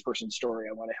to hear this person's story.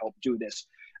 I want to help do this.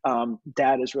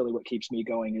 That is really what keeps me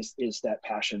going, is that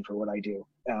passion for what I do.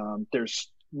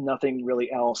 There's nothing really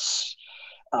else.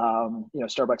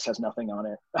 Starbucks has nothing on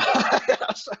it.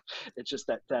 It's just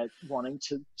that wanting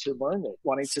to learn it,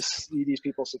 wanting to see these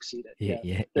people succeed.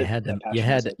 You had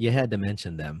to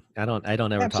mention them. I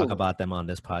don't ever talk about them on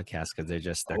this podcast because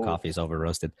their coffee's over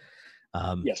roasted.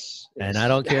 Yes. And I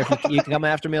don't care if you can come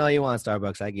after me all you want,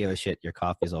 Starbucks. I give a shit. Your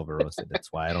coffee's over roasted.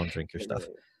 That's why I don't drink your stuff.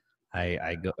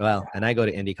 I go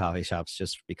to indie coffee shops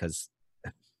just because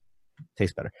it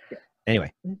tastes better. Yeah.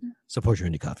 Anyway, support your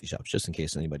indie coffee shops, just in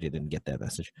case anybody didn't get that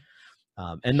message.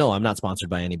 And no, I'm not sponsored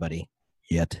by anybody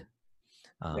yet.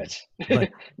 But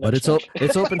it's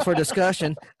open for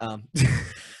discussion.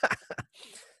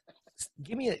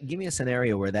 Give me a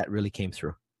scenario where that really came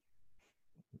through.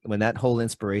 When that whole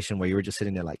inspiration, where you were just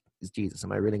sitting there like, Jesus,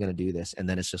 am I really going to do this? And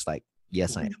then it's just like,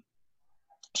 yes, I am.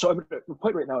 So I'm at a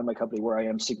point right now in my company where I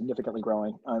am significantly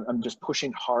growing. I'm just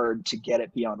pushing hard to get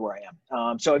it beyond where I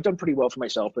am. So I've done pretty well for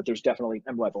myself, but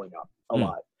I'm leveling up a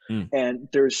lot. And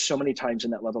there's so many times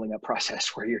in that leveling up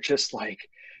process where you're just like,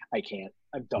 I can't,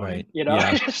 I'm done. Right.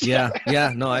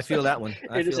 Yeah. No, I feel that one.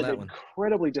 It is an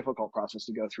incredibly difficult process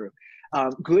to go through.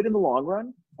 Good in the long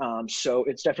run. So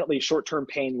it's definitely short-term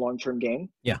pain, long-term gain.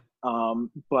 Yeah.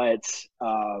 But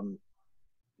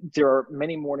there are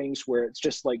many mornings where it's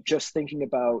just like, just thinking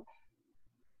about,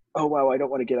 oh, wow, I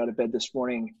don't want to get out of bed this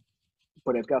morning,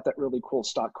 but I've got that really cool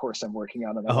stock course I'm working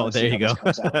on. And there you go.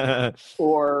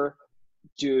 Or,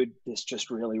 dude, this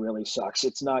just really, really sucks.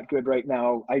 It's not good right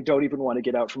now. I don't even want to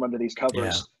get out from under these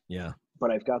covers. Yeah. But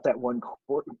I've got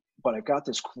I've got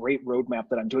this great roadmap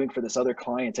that I'm doing for this other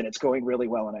client, and it's going really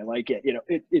well, and I like it.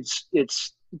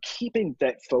 It's keeping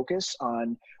that focus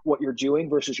on what you're doing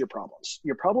versus your problems.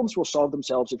 Your problems will solve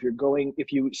themselves if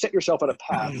you set yourself on a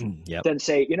path, then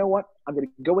say, you know what, I'm going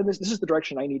to go in this is the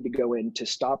direction I need to go in to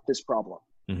stop this problem.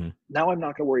 Now I'm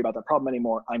not going to worry about that problem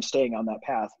anymore. I'm staying on that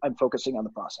path. I'm focusing on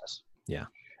the process. Yeah.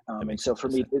 And so for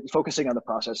me, focusing on the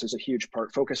process is a huge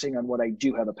part, focusing on what I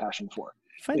do have a passion for.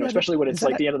 Especially when it's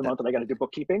like the end of the month and I got to do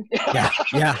bookkeeping. Yeah.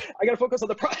 I got to focus on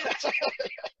the process.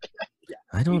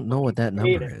 I don't know what that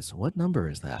paid number it. is. What number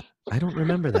is that? I don't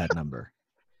remember that number.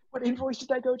 What invoice did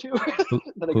that go to? Who,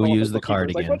 Then I who call up used the bookkeeper, card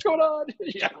it's like, again? what's going on?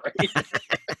 Yeah, right.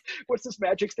 What's this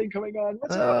magic thing coming on?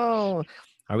 What's up? Oh,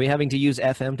 are we having to use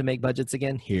FM to make budgets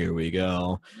again? Here we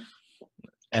go.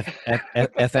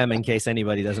 FM, in case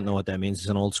anybody doesn't know what that means, is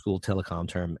an old school telecom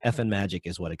term. F and magic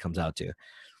is what it comes out to.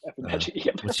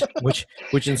 Yep.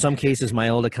 Which in some cases my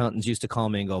old accountants used to call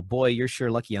me and go, "Boy, you're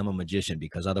sure lucky I'm a magician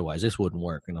because otherwise this wouldn't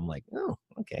work." And I'm like, "Oh,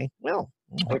 okay, well,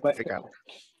 I have my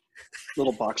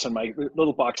little box on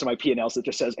my P&Ls that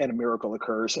just says, "And a miracle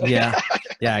occurs." Yeah,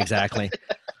 exactly.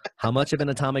 How much of an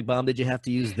atomic bomb did you have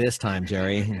to use this time,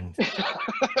 Jerry? And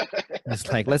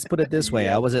it's like, let's put it this way: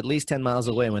 I was at least 10 miles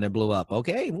away when it blew up.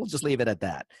 Okay, we'll just leave it at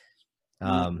that.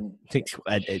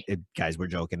 Guys, we're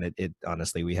joking. It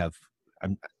honestly, we have.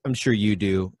 I'm sure you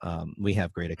do. We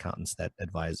have great accountants that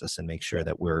advise us and make sure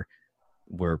that we're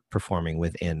performing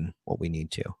within what we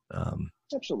need to.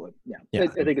 Absolutely. Yeah. I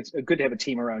think it's good to have a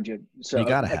team around you. So you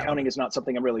gotta accounting is not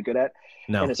something I'm really good at.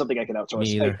 No. And it's something I can outsource.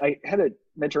 Me either. I had a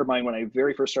mentor of mine when I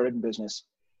very first started in business,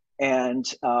 and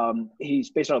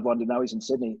he's based out of London. Now he's in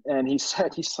Sydney. And he's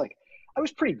like, I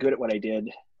was pretty good at what I did.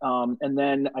 And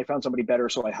then I found somebody better,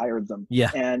 so I hired them.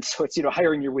 Yeah. And so it's,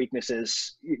 hiring your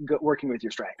weaknesses, working with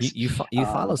your strengths. You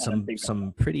follow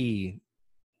some pretty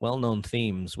well-known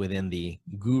themes within the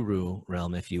guru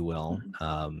realm, if you will,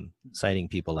 citing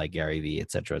people like Gary Vee,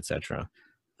 et cetera, et cetera.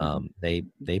 They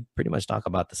pretty much talk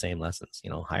about the same lessons.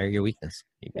 Hire your weakness.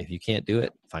 If you can't do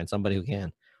it, find somebody who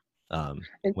can,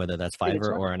 whether that's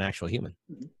Fiverr or an actual human.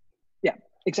 Yeah,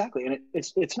 exactly. And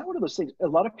it's not one of those things. A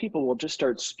lot of people will just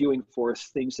start spewing forth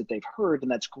things that they've heard, and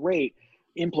that's great.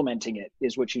 Implementing it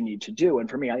is what you need to do. And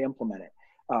for me, I implement it.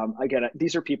 Again,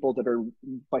 these are people that are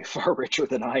by far richer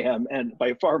than I am and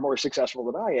by far more successful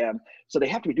than I am. So they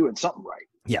have to be doing something right.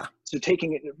 Yeah. So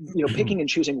taking it, picking and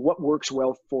choosing what works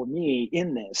well for me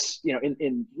in this,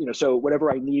 so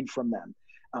whatever I need from them,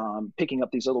 picking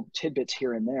up these little tidbits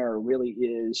here and there really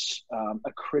is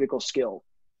a critical skill.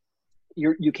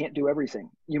 You can't do everything.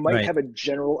 You might have a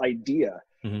general idea,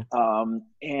 and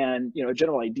a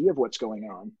general idea of what's going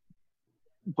on,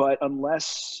 but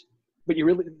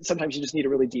sometimes you just need a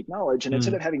really deep knowledge. And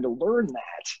instead of having to learn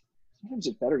that, sometimes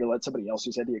it's better to let somebody else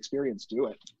who's had the experience do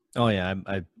it. Oh yeah.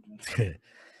 I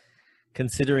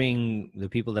considering the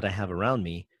people that I have around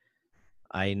me,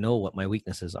 I know what my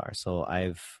weaknesses are. So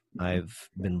I've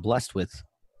been blessed with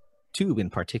two in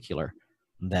particular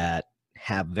that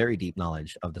have very deep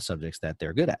knowledge of the subjects that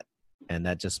they're good at. And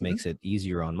that just makes it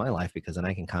easier on my life because then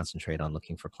I can concentrate on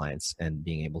looking for clients and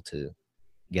being able to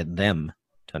get them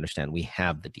to understand we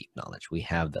have the deep knowledge. We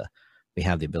have the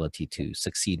ability to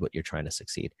succeed what you're trying to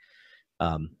succeed.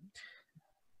 I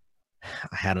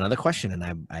had another question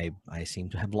and I seem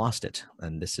to have lost it.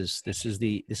 And this is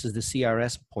the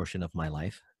CRS portion of my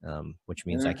life, which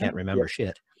means I can't remember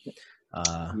shit.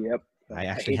 Yep. I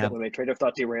actually have when my train of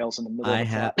thought derails in the middle. I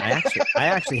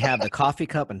actually have the coffee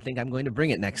cup and think I'm going to bring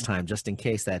it next time just in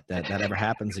case that ever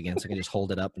happens again. So I can just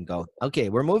hold it up and go, okay,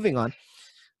 we're moving on.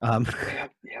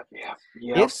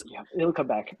 Yep. It'll come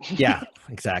back. Yeah,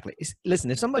 exactly.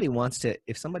 Listen, if somebody wanted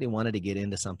to get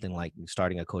into something like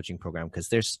starting a coaching program, because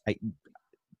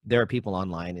there are people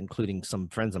online, including some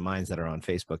friends of mine that are on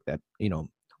Facebook that,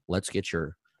 let's get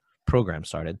your program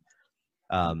started.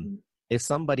 If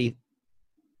somebody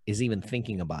is even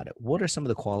thinking about it, what are some of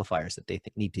the qualifiers that they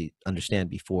need to understand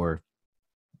before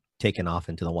taking off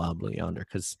into the wild blue yonder?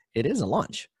 Because it is a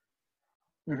launch.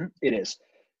 It is.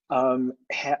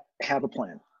 Have a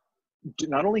plan.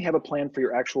 Not only have a plan for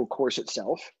your actual course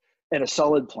itself, and a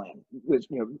solid plan. With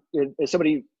as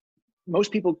somebody,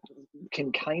 most people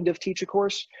can kind of teach a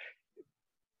course,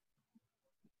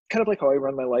 kind of like how I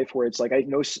run my life, where it's like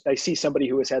I see somebody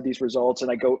who has had these results,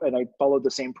 and I go and I follow the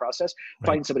same process.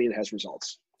 Find somebody that has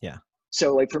results. Yeah.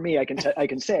 So like for me, I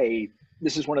can say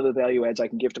this is one of the value adds I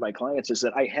can give to my clients is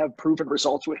that I have proven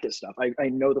results with this stuff. I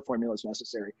know the formula is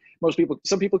necessary.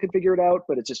 Some people can figure it out,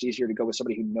 but it's just easier to go with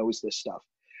somebody who knows this stuff.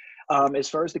 As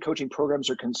far as the coaching programs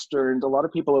are concerned, a lot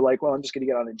of people are like, well, I'm just going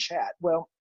to get on and chat. Well,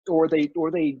 or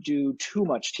they do too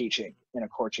much teaching in a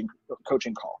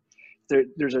coaching call.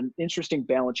 There's an interesting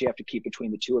balance you have to keep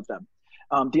between the two of them.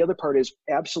 The other part is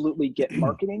absolutely get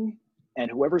marketing and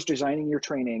whoever's designing your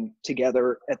training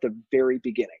together at the very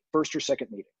beginning, first or second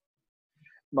meeting.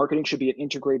 Marketing should be an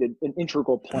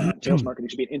integral plan. Sales marketing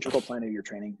should be an integral plan of your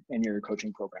training and your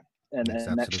coaching program. And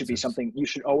that should be something you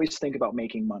should always think about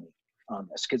making money on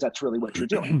this, because that's really what you're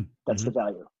doing. That's the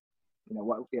value.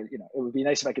 It would be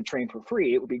nice if I could train for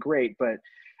free. It would be great, but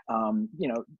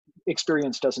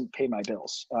experience doesn't pay my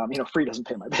bills. Free doesn't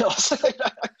pay my bills.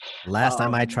 Last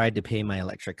time I tried to pay my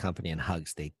electric company in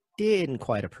hugs, they didn't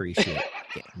quite appreciate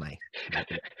my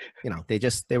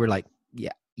they were like,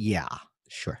 yeah,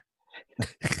 sure.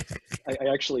 I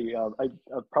actually, I'm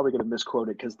probably going to misquote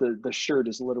it because the shirt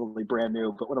is literally brand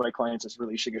new, but one of my clients is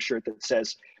releasing a shirt that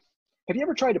says, "Have you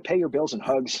ever tried to pay your bills in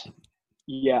hugs?"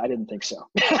 Yeah, I didn't think so.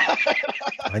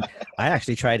 I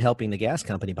actually tried helping the gas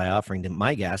company by offering them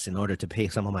my gas in order to pay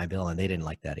some of my bill, and they didn't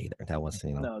like that either. That was,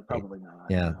 no, probably not.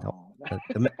 Yeah, no.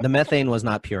 The methane was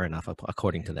not pure enough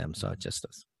according to them, so it just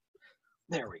was.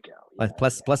 There we go. Yeah,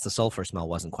 plus the sulfur smell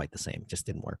wasn't quite the same. It just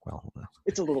didn't work well.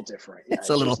 It's a little different. Yeah, it's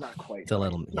a little, not quite. It's a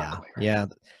little, yeah, yeah.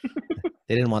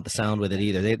 They didn't want the sound with it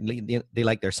either. They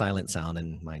like their silent sound,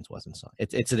 and mine wasn't. So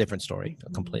it's a different story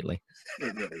completely.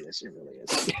 It really is. It really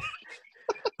is.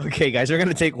 Okay, guys, we're going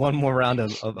to take one more round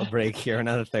of a break here,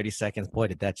 another 30 seconds. Boy,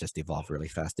 did that just evolve really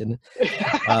fast, didn't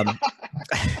it?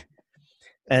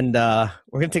 And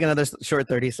we're going to take another short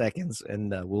 30 seconds,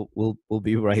 and we'll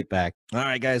be right back. All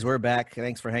right, guys, we're back.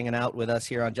 Thanks for hanging out with us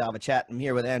here on Java Chat. I'm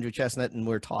here with Andrew Chestnut, and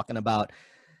we're talking about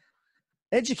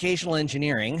educational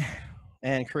engineering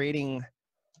and creating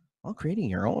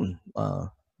your own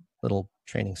little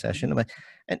training session.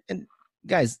 And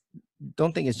guys,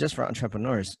 don't think it's just for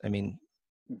entrepreneurs. I mean,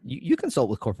 you consult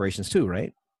with corporations too,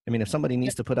 right? I mean, if somebody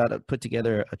needs to put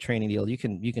together a training deal, you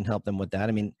can help them with that.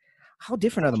 I mean, how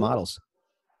different are the models?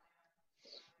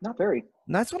 Not very.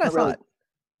 And that's what I thought.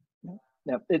 Really.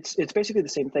 No, it's basically the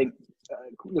same thing.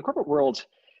 The corporate world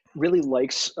really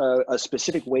likes a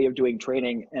specific way of doing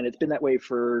training, and it's been that way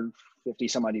for 50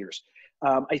 some odd years.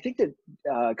 I think that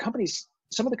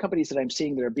some of the companies that I'm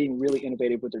seeing that are being really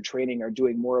innovative with their training are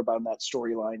doing more about that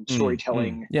storytelling,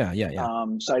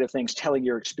 side of things, telling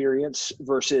your experience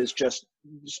versus just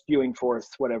spewing forth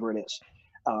whatever it is.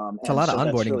 It's a lot of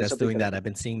onboarding that's doing that. I've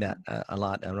been seeing that a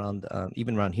lot around,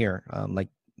 even around here,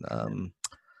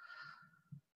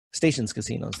 Stations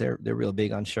casinos. They're real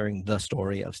big on sharing the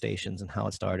story of Stations and how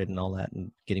it started and all that,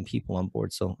 and getting people on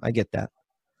board. So I get that.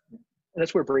 And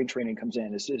that's where brain training comes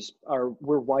in.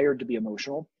 We're wired to be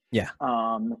emotional. Yeah.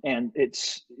 And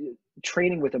it's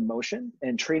training with emotion,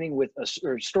 and training with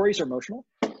stories are emotional.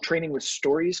 Training with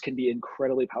stories can be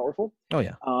incredibly powerful. Oh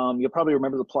yeah. You'll probably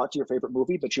remember the plot to your favorite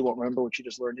movie, but you won't remember what you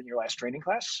just learned in your last training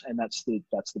class, and that's the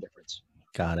difference.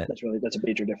 Got it. That's a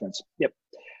major difference. Yep.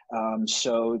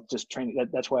 So just training.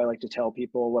 That's why I like to tell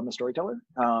people I'm a storyteller.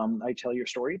 I tell your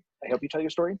story. I help you tell your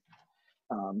story.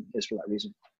 Is for that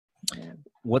reason.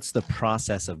 What's the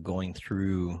process of going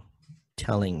through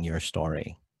telling your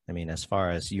story? I mean, as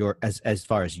far as your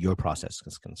process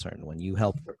is concerned, when you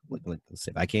help, let's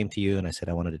say if I came to you and I said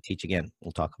I wanted to teach again,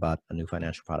 we'll talk about a new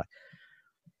financial product.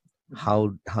 How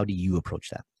do you approach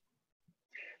that?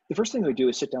 The first thing we do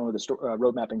is sit down with a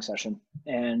road mapping session.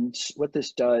 And what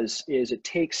this does is it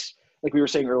takes, like we were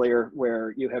saying earlier,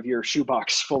 where you have your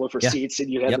shoebox full of receipts and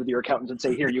you head with your accountant and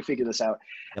say, here, you figure this out.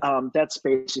 That's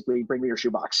basically bring me your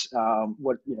shoebox.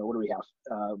 What do we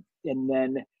have? And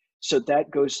then, so that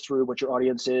goes through what your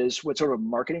audience is, what sort of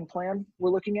marketing plan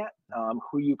we're looking at,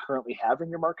 who you currently have in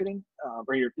your marketing,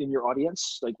 or in your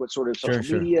audience, like what sort of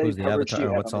social media coverage do you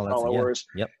have, what's all that followers.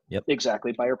 Yep.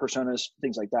 Exactly, buyer personas,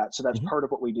 things like that. So that's part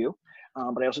of what we do.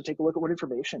 But I also take a look at what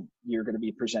information you're going to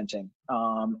be presenting,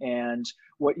 and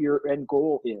what your end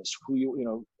goal is,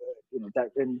 who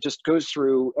that, and just goes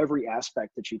through every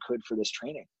aspect that you could for this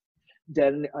training.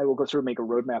 Then I will go through and make a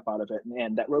roadmap out of it.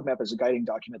 And that roadmap is a guiding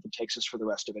document that takes us for the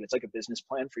rest of it. It's like a business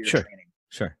plan for your training.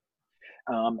 Sure.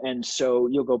 And so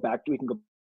you'll go back, we can go,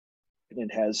 and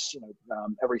it has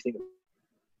everything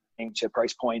to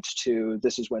price points, to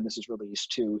this is when this is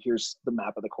released, to here's the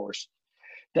map of the course.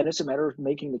 Then it's a matter of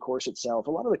making the course itself.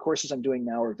 A lot of the courses I'm doing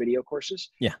now are video courses.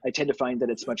 Yeah. I tend to find that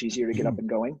it's much easier to get up and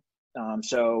going.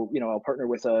 So, I'll partner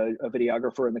with a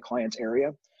videographer in the client's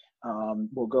area.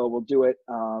 We'll do it.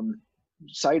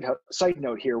 Side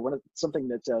note here, something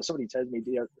that somebody told me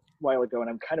a while ago, and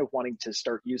I'm kind of wanting to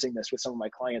start using this with some of my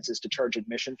clients, is to charge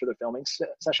admission for the filming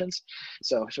sessions.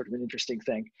 So sort of an interesting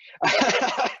thing.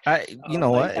 I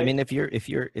mean,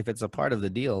 if it's a part of the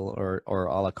deal or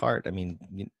a la carte, I mean,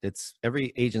 it's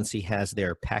every agency has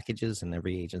their packages and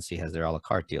every agency has their a la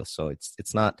carte deal. So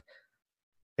it's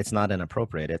not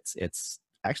inappropriate. It's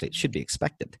actually, it should be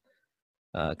expected.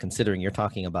 Considering you're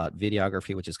talking about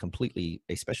videography, which is completely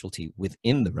a specialty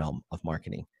within the realm of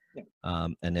marketing. Yeah.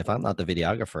 And if I'm not the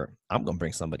videographer, I'm going to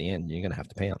bring somebody in. You're going to have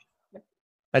to pay them. Yeah.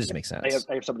 That just makes sense.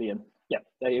 I have somebody in. Yeah.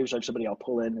 I usually have somebody I'll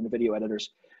pull in the video editors.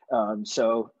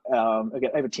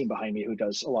 Again, I have a team behind me who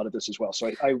does a lot of this as well.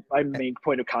 So I'm the main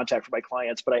point of contact for my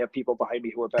clients, but I have people behind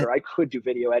me who are better. I could do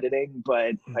video editing,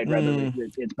 but I'd rather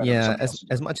it's better. Yeah,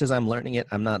 as much as I'm learning it,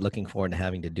 I'm not looking forward to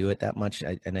having to do it that much.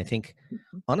 And I think,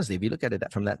 honestly, if you look at it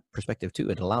from that perspective too,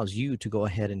 it allows you to go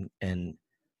ahead and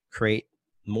create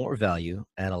more value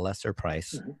at a lesser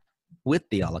price with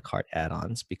the a la carte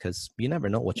add-ons, because you never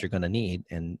know what you're going to need.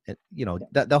 And you know,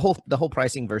 the whole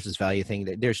pricing versus value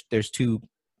thing, there's two,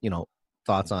 you know,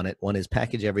 thoughts on it. One is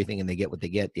package everything and they get what they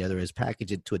get. The other is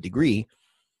package it to a degree.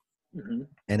 And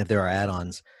if there are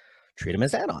add-ons, treat them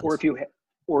as add-ons.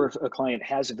 Or if a client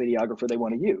has a videographer they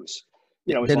want to use,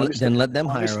 you know, then let them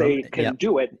hire them. They can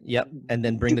do it. And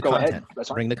then bring the content.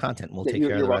 Bring the content. We'll take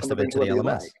care of the rest of it to the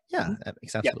LMS. Yeah, that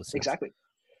makes absolute sense. Exactly.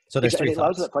 So there's three thoughts. It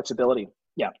allows that flexibility.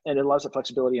 Yeah, and it allows the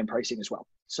flexibility in pricing as well.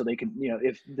 So they can, you know,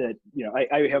 if that, you know,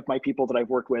 I have my people that I've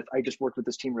worked with. I just worked with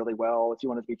this team really well. If you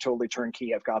want it to be totally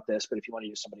turnkey, I've got this. But if you want to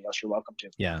use somebody else, you're welcome to.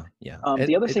 Yeah.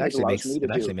 The other thing it allows me to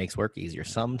do, it actually makes work easier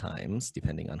sometimes,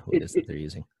 depending on who it is that they're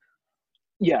using.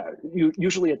 Yeah,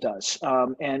 usually it does.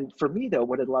 And for me, though,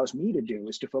 what it allows me to do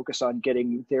is to focus on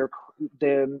getting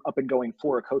them up and going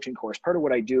for a coaching course. Part of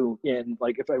what I do in,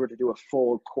 like, if I were to do a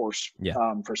full course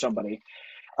for somebody,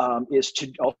 is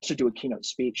to also do a keynote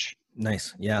speech.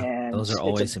 Nice. Yeah. And those are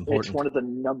always important. It's one of the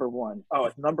number one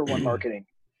marketing.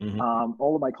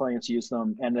 All of my clients use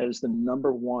them, and that is the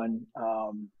number one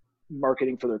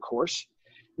marketing for their course.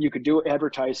 You could do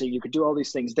advertising, you could do all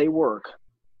these things. They work.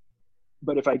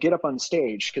 But if I get up on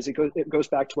stage, because it goes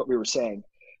back to what we were saying,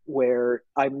 where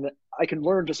I can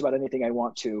learn just about anything I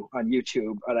want to on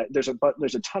YouTube.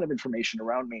 There's a ton of information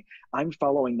around me. I'm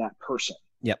following that person.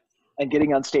 Yep. And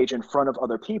getting on stage in front of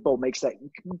other people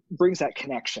brings that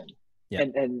connection. Yeah.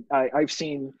 And I've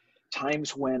seen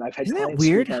times when I've had clients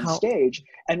speak on stage,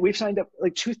 and we've signed up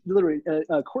like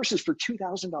courses for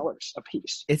 $2,000 a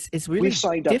piece. It's really we've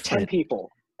signed different. up 10 people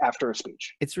after a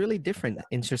speech. It's really different.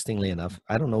 Interestingly enough,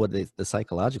 I don't know what the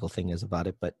psychological thing is about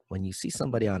it, but when you see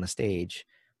somebody on a stage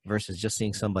versus just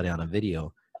seeing somebody on a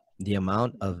video, the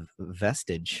amount of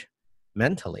vestige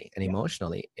mentally and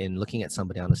emotionally in looking at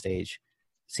somebody on a stage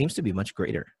seems to be much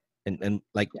greater. And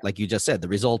like you just said, the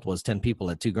result was 10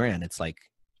 people at $2,000. It's like,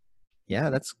 yeah,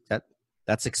 that's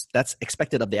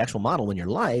expected of the actual model when you're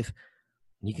live.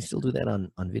 And you can still do that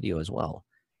on video as well.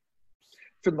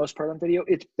 For the most part on video,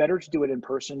 it's better to do it in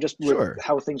person, just with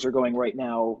how things are going right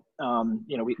now.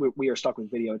 You know, we are stuck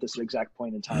with video at this exact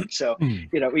point in time. So,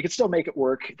 you know, we can still make it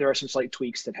work. There are some slight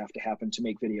tweaks that have to happen to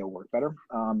make video work better.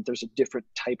 There's a different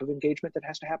type of engagement that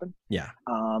has to happen. Yeah.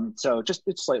 So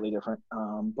it's slightly different.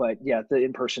 But yeah, the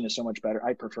in-person is so much better.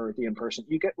 I prefer the in-person.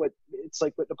 You get it's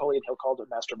like what Napoleon Hill called a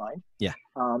mastermind. Yeah.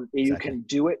 You can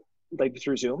do it like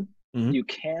through Zoom. You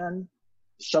can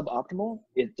suboptimal.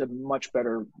 It's a much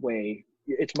better way.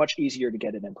 It's much easier to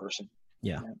get it in person.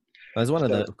 Yeah. That's one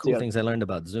of the cool things I learned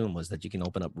about Zoom was that you can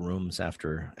open up rooms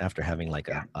after having like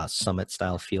a summit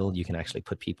style field. You can actually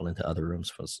put people into other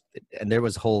rooms. And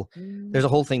there's a whole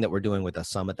thing that we're doing with a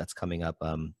summit that's coming up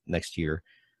next year,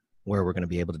 where we're going to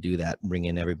be able to do that, bring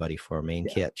in everybody for a main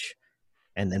catch,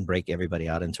 and then break everybody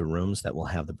out into rooms that will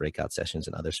have the breakout sessions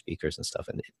and other speakers and stuff.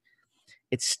 And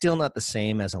it's still not the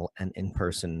same as an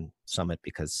in-person summit,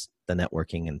 because the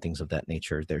networking and things of that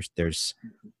nature, there's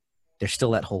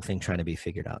still that whole thing trying to be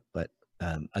figured out. But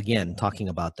again, talking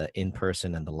about the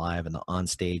in-person and the live and the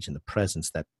on-stage and the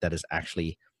presence that is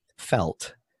actually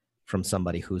felt from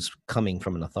somebody who's coming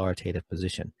from an authoritative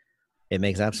position, it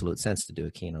makes absolute sense to do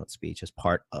a keynote speech as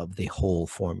part of the whole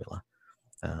formula.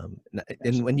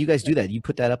 And when you guys do that, you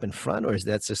put that up in front, or is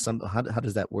that just how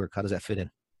does that work? How does that fit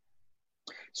in?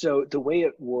 So the way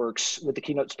it works with the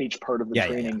keynote speech part of the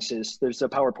trainings is there's a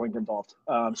PowerPoint involved.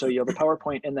 So you have a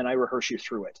PowerPoint, and then I rehearse you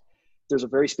through it. There's a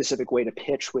very specific way to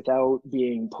pitch without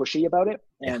being pushy about it.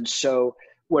 And so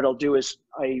what I'll do is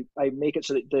I make it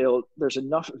so that there's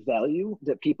enough value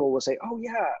that people will say, oh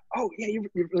yeah, you're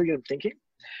really good at thinking.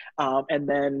 And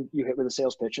then you hit with a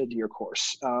sales pitch into your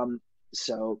course.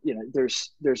 So, you know,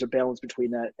 there's a balance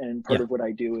between that. And part of what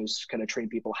I do is kind of train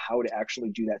people how to actually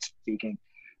do that speaking.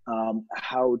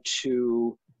 How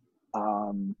to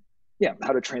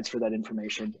transfer that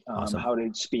information, how to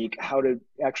speak, how to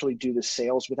actually do the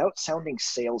sales without sounding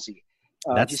salesy.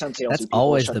 If you sound salesy, that's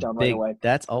always the big. Right,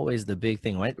 that's always the big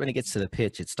thing. Right when it gets to the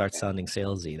pitch, it starts sounding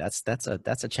salesy.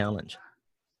 That's a challenge.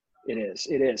 It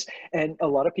is. And a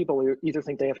lot of people either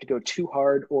think they have to go too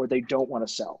hard or they don't want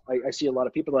to sell. I see a lot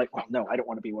of people like, oh no, I don't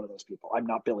want to be one of those people. I'm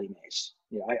not Billy Mays.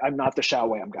 You know, I'm not the Shao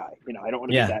Wang guy. You know, I don't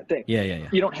want to be that thing. Yeah.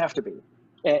 You don't have to be.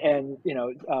 And you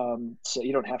know, so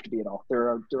you don't have to be at all. There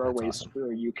are ways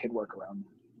where you can work around.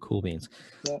 Cool beans.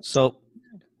 Yeah. So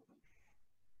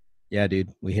Yeah,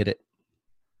 dude, we hit it.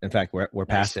 In fact, we're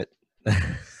past it.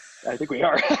 I think we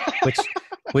are.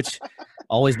 which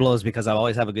always blows because I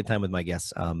always have a good time with my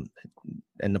guests.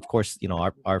 And of course,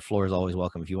 our floor is always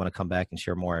welcome. If you want to come back and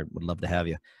share more, I would love to have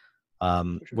you.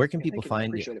 Sure. Where can people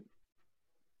find you?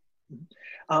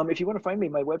 It. If you want to find me,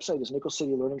 my website is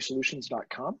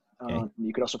nickelcitylearningsolutions.com. Okay.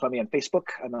 You can also find me on Facebook.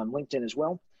 I'm on LinkedIn as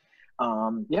well.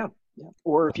 Yeah.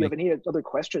 Or if you have any other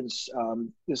questions,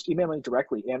 just email me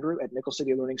directly,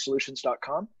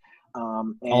 andrew@nickelcitylearningsolutions.com.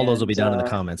 All those will be down in the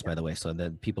comments, by the way, so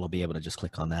that people will be able to just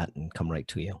click on that and come right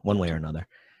to you one way or another.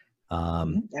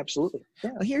 Absolutely.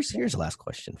 Yeah. Here's the last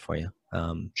question for you.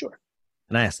 Sure.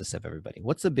 And I ask this of everybody.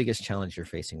 What's the biggest challenge you're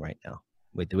facing right now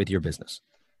with your business?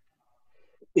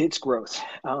 It's growth.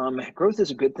 Growth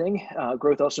is a good thing.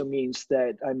 Growth also means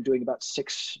that I'm doing about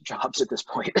 6 jobs at this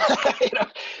point.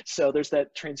 So there's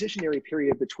that transitionary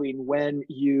period between when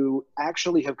you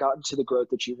actually have gotten to the growth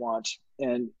that you want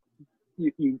and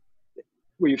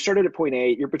where you've started at point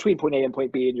A, you're between point A and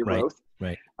point B in your growth.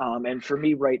 Right. And for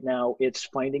me right now, it's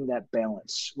finding that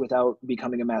balance without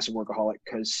becoming a massive workaholic,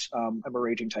 because I'm a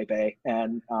raging type A,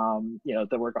 and the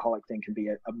workaholic thing can be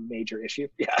a major issue.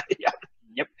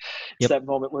 Yep. It's that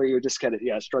moment where you're just kind of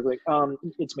struggling.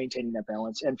 It's maintaining that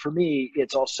balance. And for me,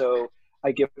 it's also,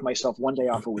 I give myself 1 day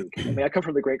off a week. I mean, I come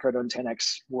from the Grant Cardone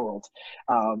 10X world,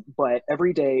 but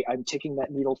every day I'm taking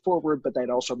that needle forward, but that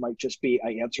also might just be,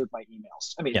 I answered my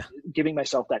emails. I mean, giving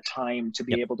myself that time to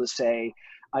be able to say,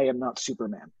 I am not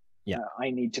Superman. I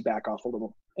need to back off a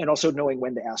little. And also knowing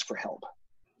when to ask for help.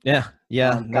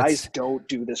 Guys don't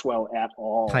do this well at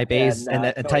all. Type A's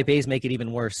and type A's make it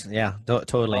even worse. Yeah,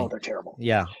 totally. Oh, they're terrible.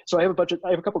 Yeah. So I have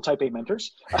a couple type A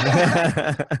mentors.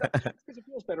 Because it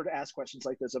feels better to ask questions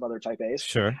like this of other type A's.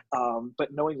 Sure.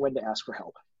 But knowing when to ask for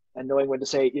help and knowing when to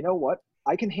say, you know what,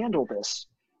 I can handle this.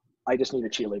 I just need a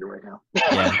cheerleader right now.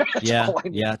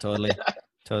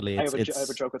 Totally. I have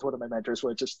a joke with one of my mentors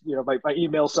where it's just, my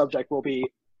email subject will be,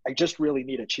 I just really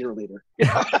need a cheerleader.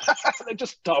 It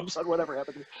just dumps on whatever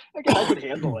happened. Again, I could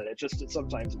handle it.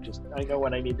 Sometimes I know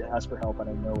when I need to ask for help, and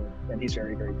I know it, and he's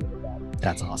very, very good at that.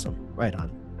 That's awesome. Right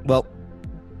on. Well,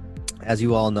 as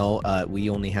you all know, we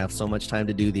only have so much time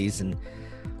to do these, and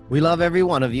we love every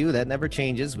one of you. That never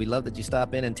changes. We love that you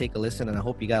stop in and take a listen, and I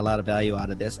hope you got a lot of value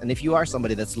out of this. And if you are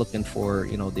somebody that's looking for,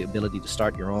 the ability to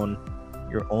start your own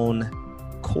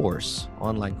course,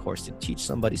 online course, to teach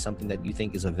somebody something that you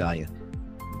think is of value,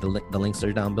 the links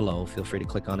are down below. Feel free to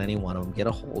click on any one of them. Get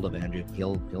a hold of Andrew.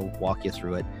 He'll walk you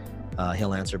through it.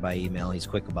 He'll answer by email. He's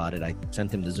quick about it. I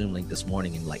sent him the Zoom link this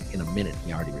morning, and in a minute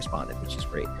he already responded, which is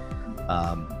great.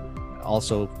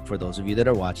 Also, for those of you that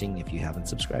are watching, if you haven't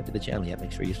subscribed to the channel yet,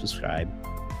 make sure you subscribe,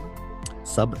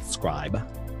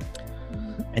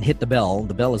 and hit the bell.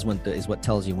 The bell is what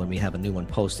tells you when we have a new one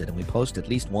posted, and we post at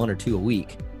least 1 or 2 a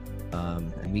week.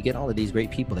 And we get all of these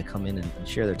great people that come in and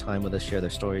share their time with us, share their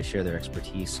stories, share their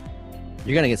expertise.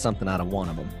 You're going to get something out of one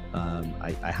of them.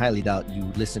 I highly doubt you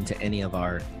listen to any of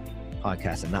our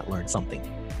podcasts and not learn something,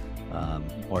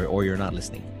 or you're not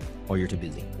listening, or you're too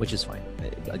busy, which is fine,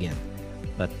 again.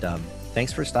 But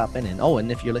thanks for stopping in. Oh,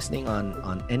 and if you're listening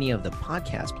on any of the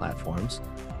podcast platforms,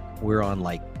 we're on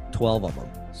like 12 of them.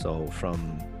 So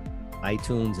from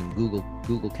iTunes and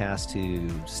Google Cast to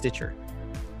Stitcher.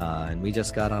 And we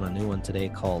just got on a new one today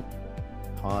called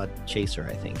Pod Chaser,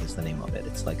 I think is the name of it.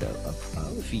 It's like a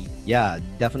feed. Yeah,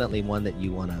 definitely one that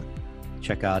you want to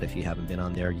check out if you haven't been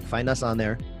on there. You find us on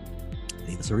there,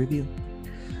 leave us a review.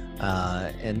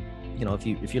 And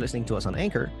if you're listening to us on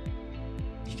Anchor,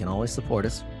 you can always support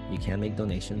us. You can make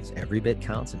donations. Every bit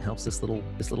counts and helps this little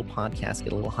podcast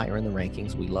get a little higher in the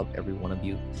rankings. We love every one of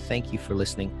you. Thank you for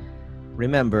listening.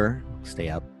 Remember, stay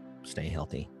up, stay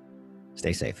healthy,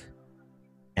 stay safe,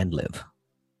 and live.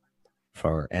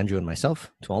 For Andrew and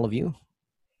myself, to all of you,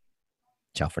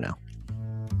 ciao for now.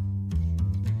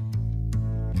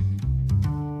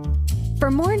 For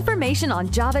more information on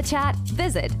Java Chat,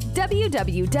 visit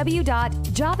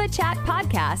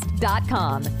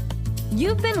www.javachatpodcast.com.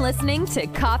 You've been listening to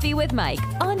Coffee with Mike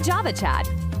on Java Chat.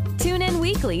 Tune in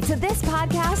weekly to this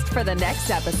podcast for the next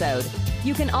episode.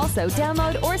 You can also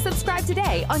download or subscribe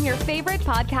today on your favorite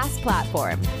podcast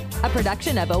platform. A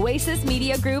production of Oasis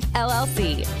Media Group,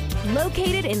 LLC.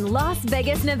 Located in Las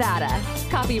Vegas, Nevada.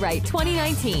 Copyright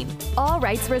 2019. All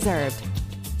rights reserved.